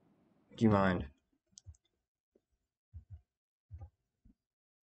 Do you mind?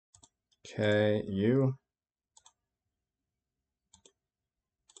 Okay, you.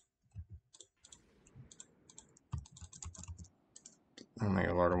 Oh my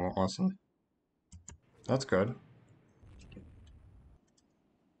lord, it won't listen. That's good.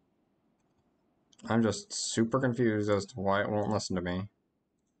 I'm just super confused as to why it won't listen to me.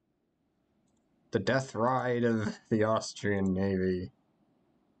 The death ride of the Austrian Navy.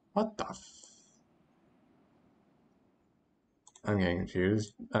 What the f... I'm getting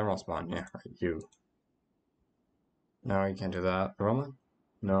confused. Admiral Spawn, yeah, right, you. No, you can't do that. Roman?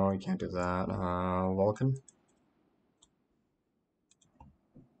 No, you can't do that. Vulcan?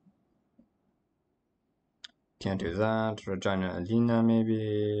 Can't do that. Regina Alina,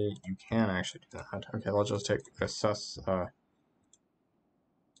 maybe? You can actually do that. Okay, let's just take assess,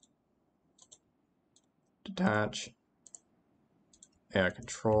 detach. Yeah,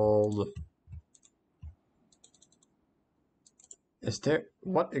 controlled. Is there...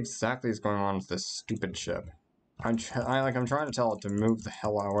 What exactly is going on with this stupid ship? I'm trying to tell it to move the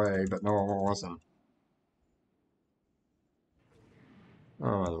hell away, but no, it wasn't.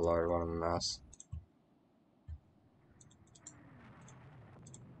 Oh my lord, what a mess.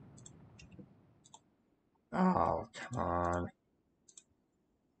 Oh, come on.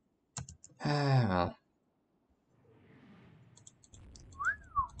 Well.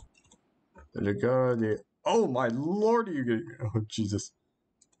 Did it go? Oh my lord, are you getting... Oh, Jesus.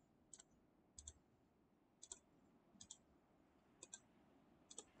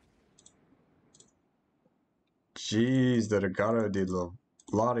 Jeez, the Regatta di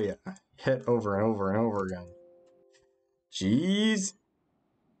Laria hit over and over and over again. Jeez.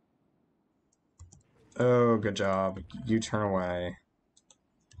 Oh, good job. You turn away.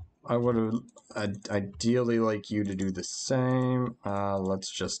 I would have ideally like you to do the same. Let's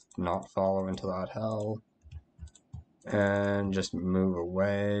just not follow into that hell. And just move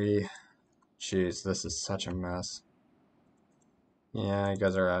away. Jeez, this is such a mess. Yeah, you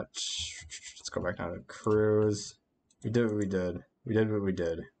guys are at... Let's go back down to cruise. We did what we did. We did what we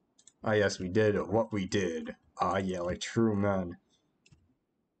did. Ah, yes, we did what we did. Ah, yeah, like true men.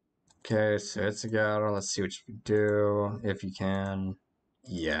 Okay, so it's together. Let's see what you can do. If you can.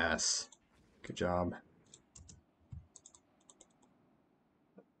 Yes. Good job.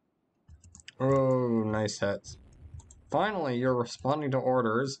 Oh, nice hits. Finally, you're responding to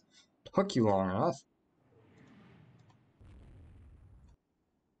orders. Took you long enough.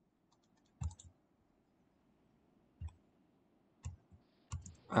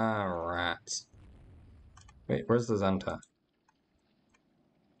 Alright. Wait, where's the Zenta?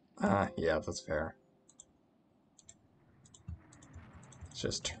 Yeah, that's fair. Let's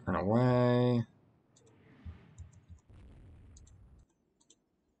just turn away.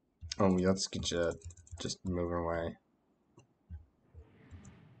 Oh, let's get you just moving away.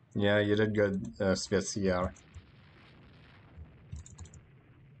 Yeah, you did good, Spezia.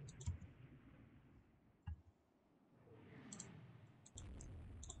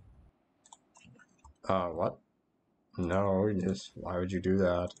 What? No, yes. Why would you do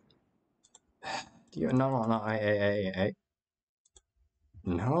that? No,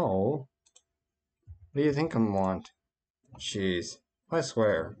 no. What do you think I want? Jeez. I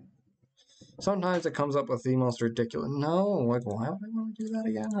swear. Sometimes it comes up with the most ridiculous... No, like, why would I want to do that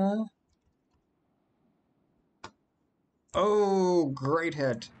again, huh? Oh, great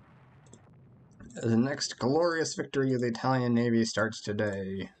hit. The next glorious victory of the Italian Navy starts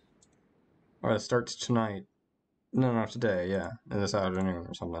today. Or it starts tonight. No, today, yeah. In this afternoon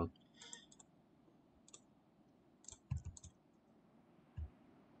or something.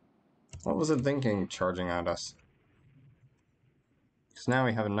 What was it thinking charging at us? Because now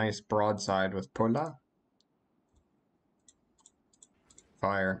we have a nice broadside with Pola.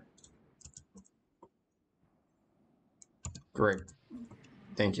 Fire. Great.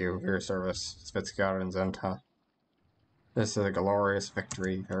 Thank you for your service, Svitskar and Zenta. This is a glorious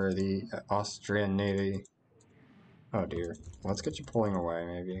victory for the Austrian Navy. Oh dear. Let's get you pulling away,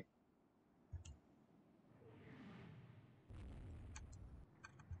 maybe.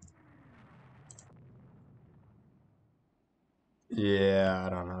 Yeah, I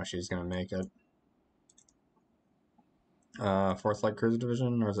don't know if she's gonna make it. 4th Light Cruiser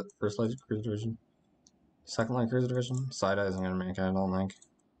Division, or is it 1st Light Cruiser Division? 2nd Light Cruiser Division? Sida isn't gonna make it, I don't think.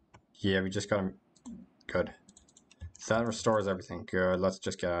 Yeah, we just gotta... Good. So that restores everything. Good, let's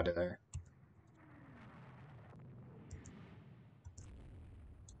just get out of there.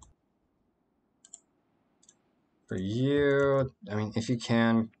 For you... I mean, if you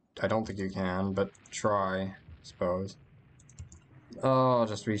can... I don't think you can, but try, I suppose. Oh,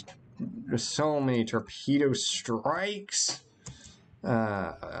 just we... There's so many torpedo strikes!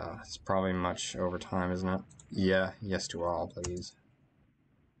 It's probably much over time, isn't it? Yeah, yes to all, please.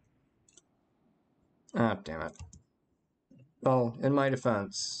 Ah, damn it. Well, in my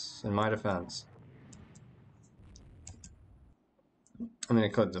defense, I mean, I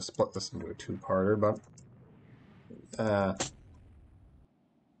could just split this into a two-parter, but,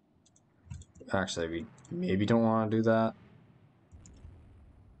 actually, we maybe don't want to do that.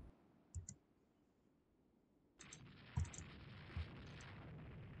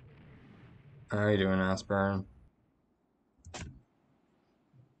 How are you doing, Aspern?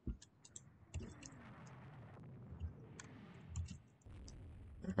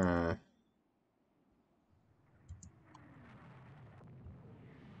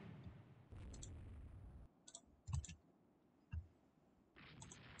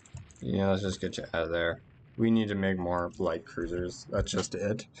 Yeah, let's just get you out of there. We need to make more light cruisers. That's just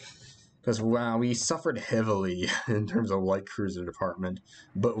it. Because, wow, we suffered heavily in terms of light cruiser department,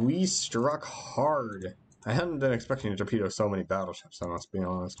 but we struck hard. I hadn't been expecting to torpedo so many battleships, I must be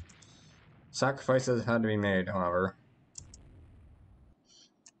honest. Sacrifices had to be made, however.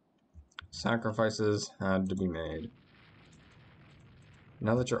 Sacrifices had to be made.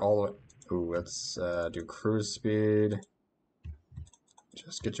 Now that you're all the way... Ooh, let's do cruise speed.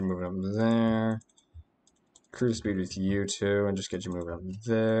 Just get you moving up there. Cruise speed with you too, and just get you moving up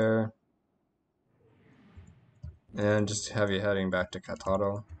there. And just have you heading back to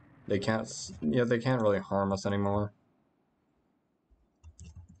Kataro. They can't... Yeah, they can't really harm us anymore.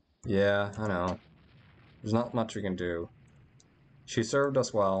 Yeah, I know. There's not much we can do. She served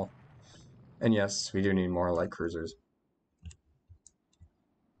us well. And yes, we do need more light cruisers.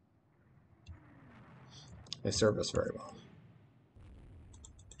 They served us very well.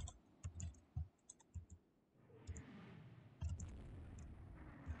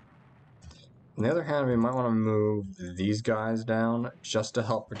 On the other hand, we might want to move these guys down just to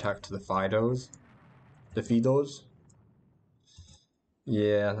help protect the Fidos. The Fidos?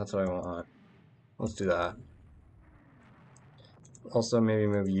 Yeah, that's what I want. Let's do that. Also, maybe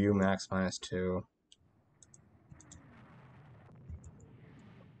move you max -2.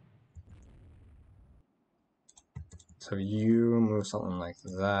 So you move something like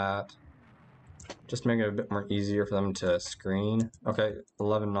that. Just make it a bit more easier for them to screen. Okay,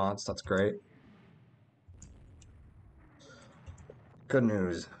 11 knots, that's great. Good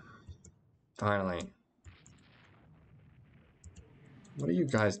news. Finally. What are you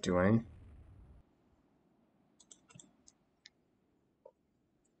guys doing?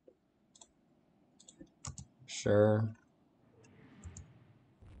 Sure.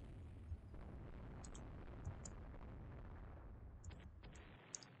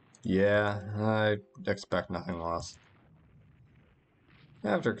 Yeah, I expect nothing less.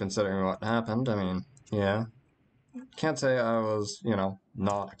 After considering what happened, I mean, yeah. Can't say I was, you know,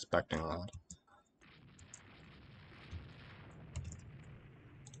 not expecting that.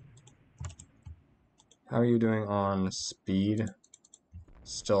 How are you doing on speed?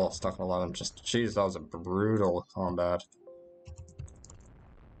 Still stuck at 11. Just, jeez, that was a brutal combat.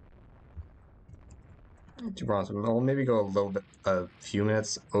 We'll maybe go a little bit, a few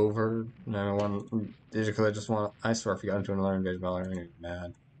minutes over. Because I just want, I swear if we got into another invasion battle, I'm gonna be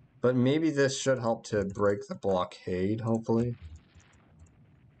mad. But maybe this should help to break the blockade, hopefully.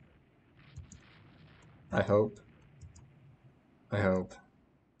 I hope. I hope.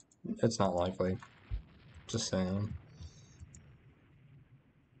 It's not likely. Just saying.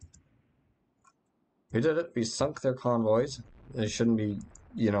 We did it. We sunk their convoys. They shouldn't be,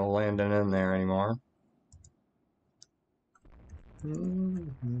 you know, landing in there anymore.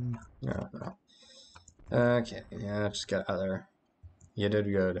 No, no. Okay, yeah, just get out of there. You did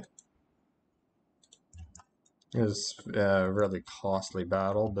good. It was a really costly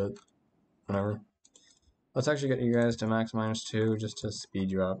battle, but whatever. Let's actually get you guys to max -2 just to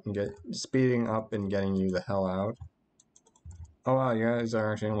speed you up and get speeding up and getting you the hell out. Oh wow, you guys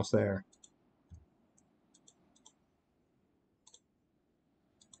are actually almost there.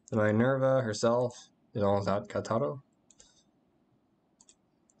 Minerva herself is almost out Kataro.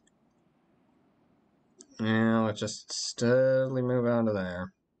 Yeah, let's just steadily move out of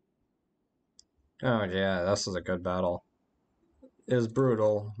there. Oh yeah, this is a good battle. It was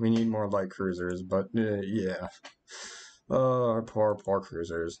brutal. We need more light cruisers, but yeah. Oh, our poor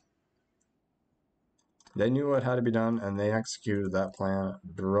cruisers. They knew what had to be done, and they executed that plan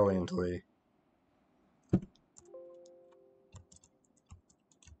brilliantly.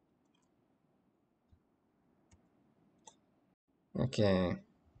 Okay.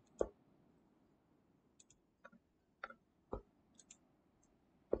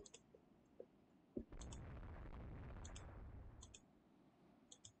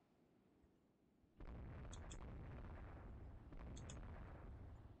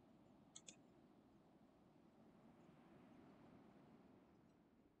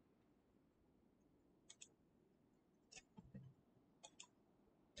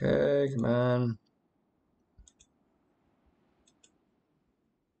 Okay, come on.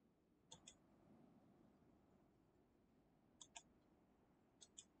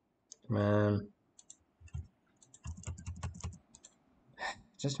 Come on.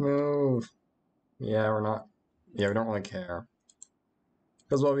 Just move. Yeah, we're not. Yeah, we don't really care.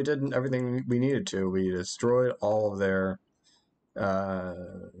 Because, well, we did everything we needed to. We destroyed all of their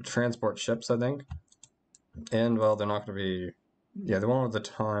transport ships, I think. And, well, they're not going to be... Yeah, they won't have the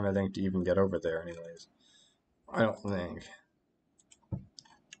time, I think, to even get over there anyways. I don't think.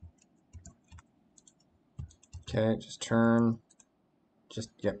 Okay, just turn. Just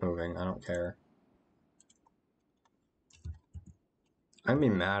get moving. I don't care. I'd be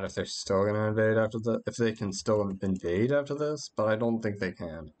mad if they're still going to invade after the... If they can still invade after this, but I don't think they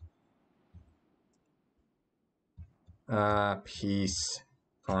can. Peace.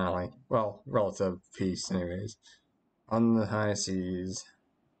 Finally. Well, relative peace, anyways. On the high seas.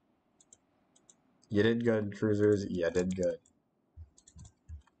 You did good, cruisers. You did good.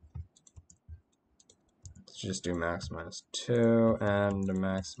 Let's just do max -2 and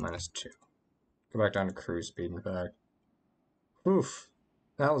max -2. Go back down to cruise speed, in fact. Oof.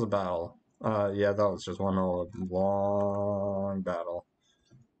 That was a battle. Yeah, that was just one long battle.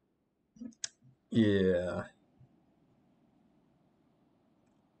 Yeah.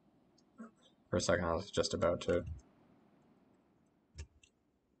 For a second, I was just about to.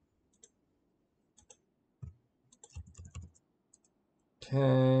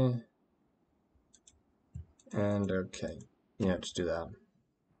 Okay. And okay. Yeah, just do that.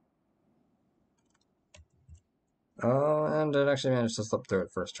 Oh, and it actually managed to slip through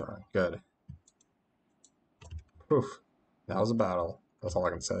it first try. Good. Oof. That was a battle. That's all I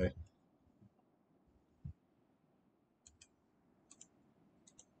can say.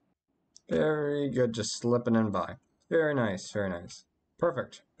 Very good, just slipping in by. Very nice, very nice.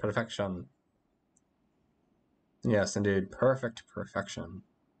 Perfect. Perfection. Yes, indeed. Perfect perfection.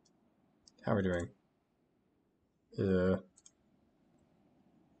 How are we doing?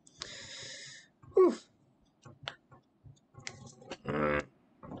 Oof.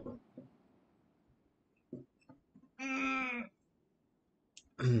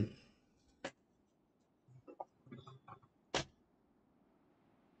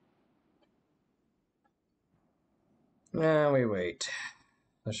 Now we wait.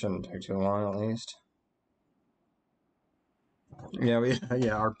 That shouldn't take too long, at least. Yeah,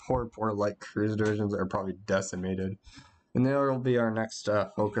 yeah, our poor light cruise divisions are probably decimated, and there will be our next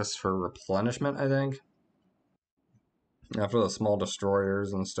focus for replenishment, I think. After the small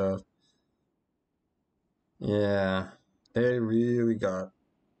destroyers and stuff. Yeah, they really got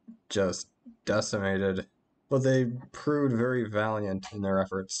just decimated, but they proved very valiant in their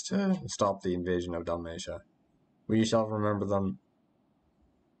efforts to stop the invasion of Dalmatia. We shall remember them.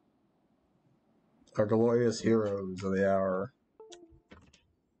 Our glorious heroes of the hour.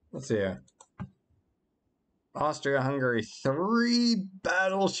 Let's see. Austria-Hungary, 3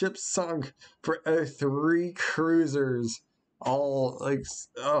 battleships sunk for 3 cruisers. All like,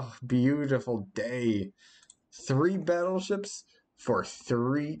 oh, beautiful day. 3 battleships for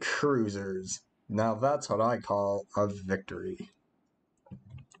 3 cruisers. Now that's what I call a victory.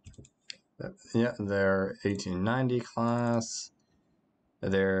 Yeah, they're 1890 class.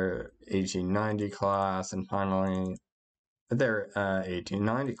 They're 1890 class, and finally Their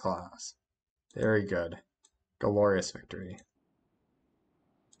 1890 class. Very good. Glorious victory.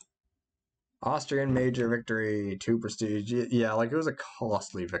 Austrian major victory, 2 prestige. Yeah, like it was a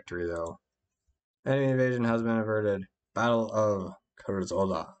costly victory though. Enemy invasion has been averted. Battle of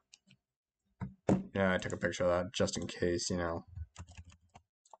Curzola. Yeah, I took a picture of that just in case, you know.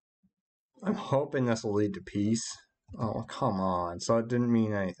 I'm hoping this will lead to peace. Oh, come on. So it didn't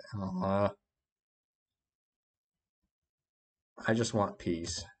mean anything. I just want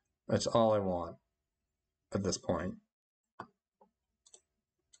peace. That's all I want at this point.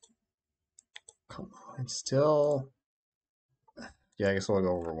 Come on, still. Yeah, I guess we'll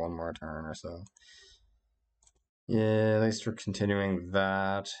go over one more turn or so. Yeah, at least we're continuing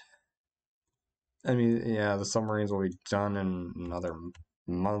that. I mean, yeah, the submarines will be done in another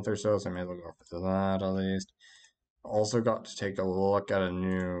month or so, so I may as well go for that at least. Also got to take a look at a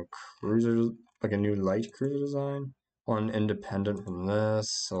new cruiser, like a new light cruiser design. One independent from this,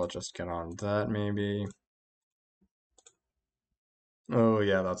 so let's just get on that maybe. Oh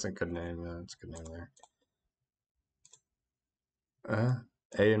yeah, that's a good name. That's a good name there.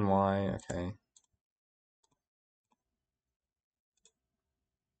 A and Y, okay.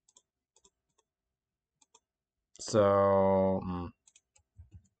 So,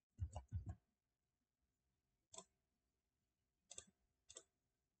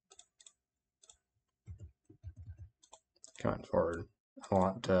 going forward. I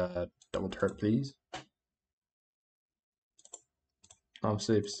want double turret, please.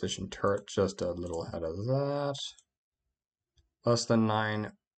 Obviously, position turret just a little ahead of that. Less than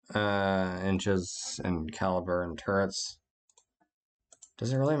 9 inches in caliber and turrets.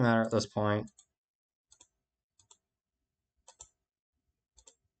 Does it really matter at this point?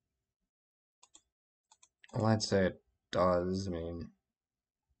 Well, I'd say it does. I mean,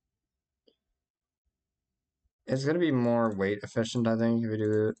 it's going to be more weight efficient, I think, if we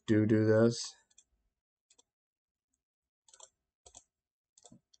do this.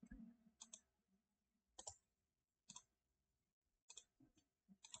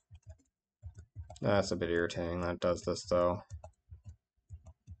 That's a bit irritating that does this, though.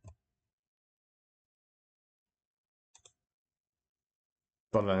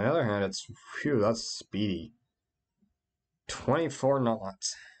 But on the other hand, it's, phew, that's speedy. 24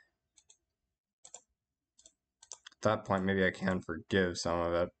 knots. At that point, maybe I can forgive some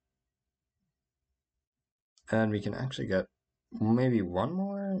of it. And we can actually get maybe one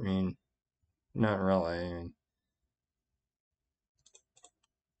more? I mean, not really.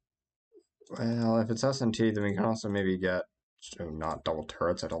 I mean, well, if it's S&T, then we can also maybe get not double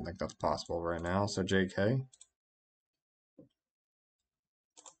turrets. I don't think that's possible right now. So JK.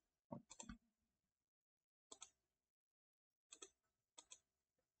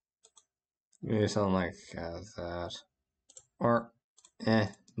 Maybe something like that. Or,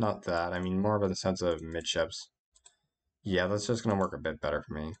 not that. I mean, more of the sense of midships. Yeah, that's just going to work a bit better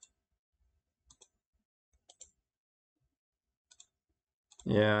for me.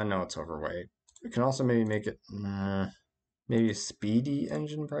 Yeah, I know it's overweight. We can also maybe make it, maybe a speedy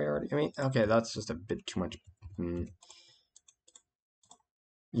engine priority. I mean, okay, that's just a bit too much.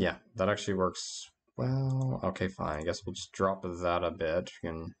 Yeah, that actually works well. Okay, fine. I guess we'll just drop that a bit. We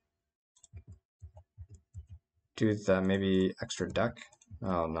can do that, maybe extra deck.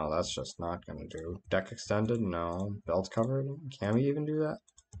 Oh no, that's just not gonna do. Deck extended? No. Belt covered? Can we even do that?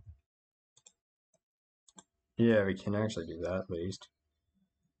 Yeah, we can actually do that at least.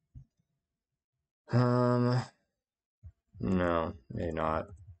 No, maybe not.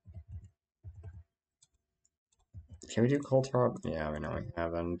 Can we do cold drop? Yeah, we know we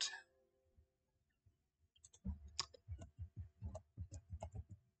haven't.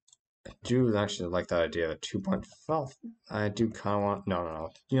 I do actually like that idea of 2.5. I do kind of want.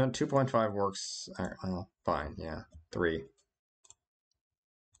 No. You know, 2.5 works. Well, fine, yeah. 3. It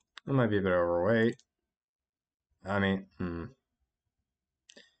might be a bit overweight. I mean,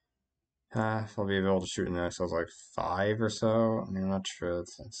 if I'll be able to shoot in this, I was like 5 or so. I mean, I'm not sure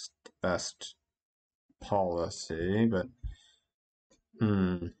that's the best policy, but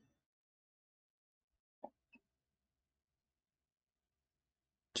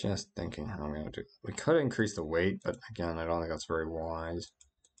just thinking how I'm gonna do. We could increase the weight, but again, I don't think that's very wise.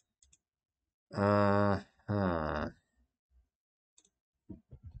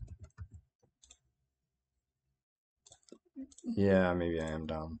 Yeah, maybe I am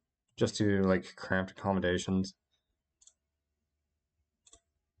dumb. Just to like cramped accommodations.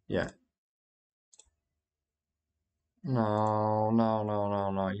 Yeah. No.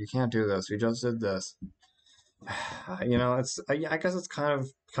 You can't do this. We just did this. You know, I guess it's kind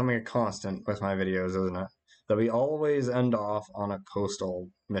of becoming a constant with my videos, isn't it? that we always end off on a coastal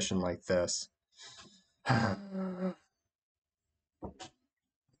mission like this. At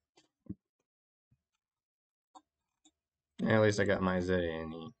least I got my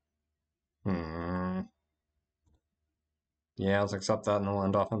zany. Yeah, let's accept that and we'll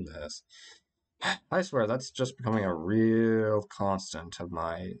end off on this. I swear, that's just becoming a real constant of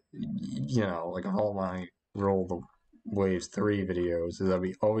my, like of all my Roll the Waves 3 videos, is that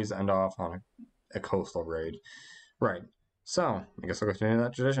we always end off on a coastal raid. Right. So, I guess I'll continue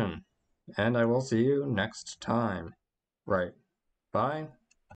that tradition. And I will see you next time. Right. Bye.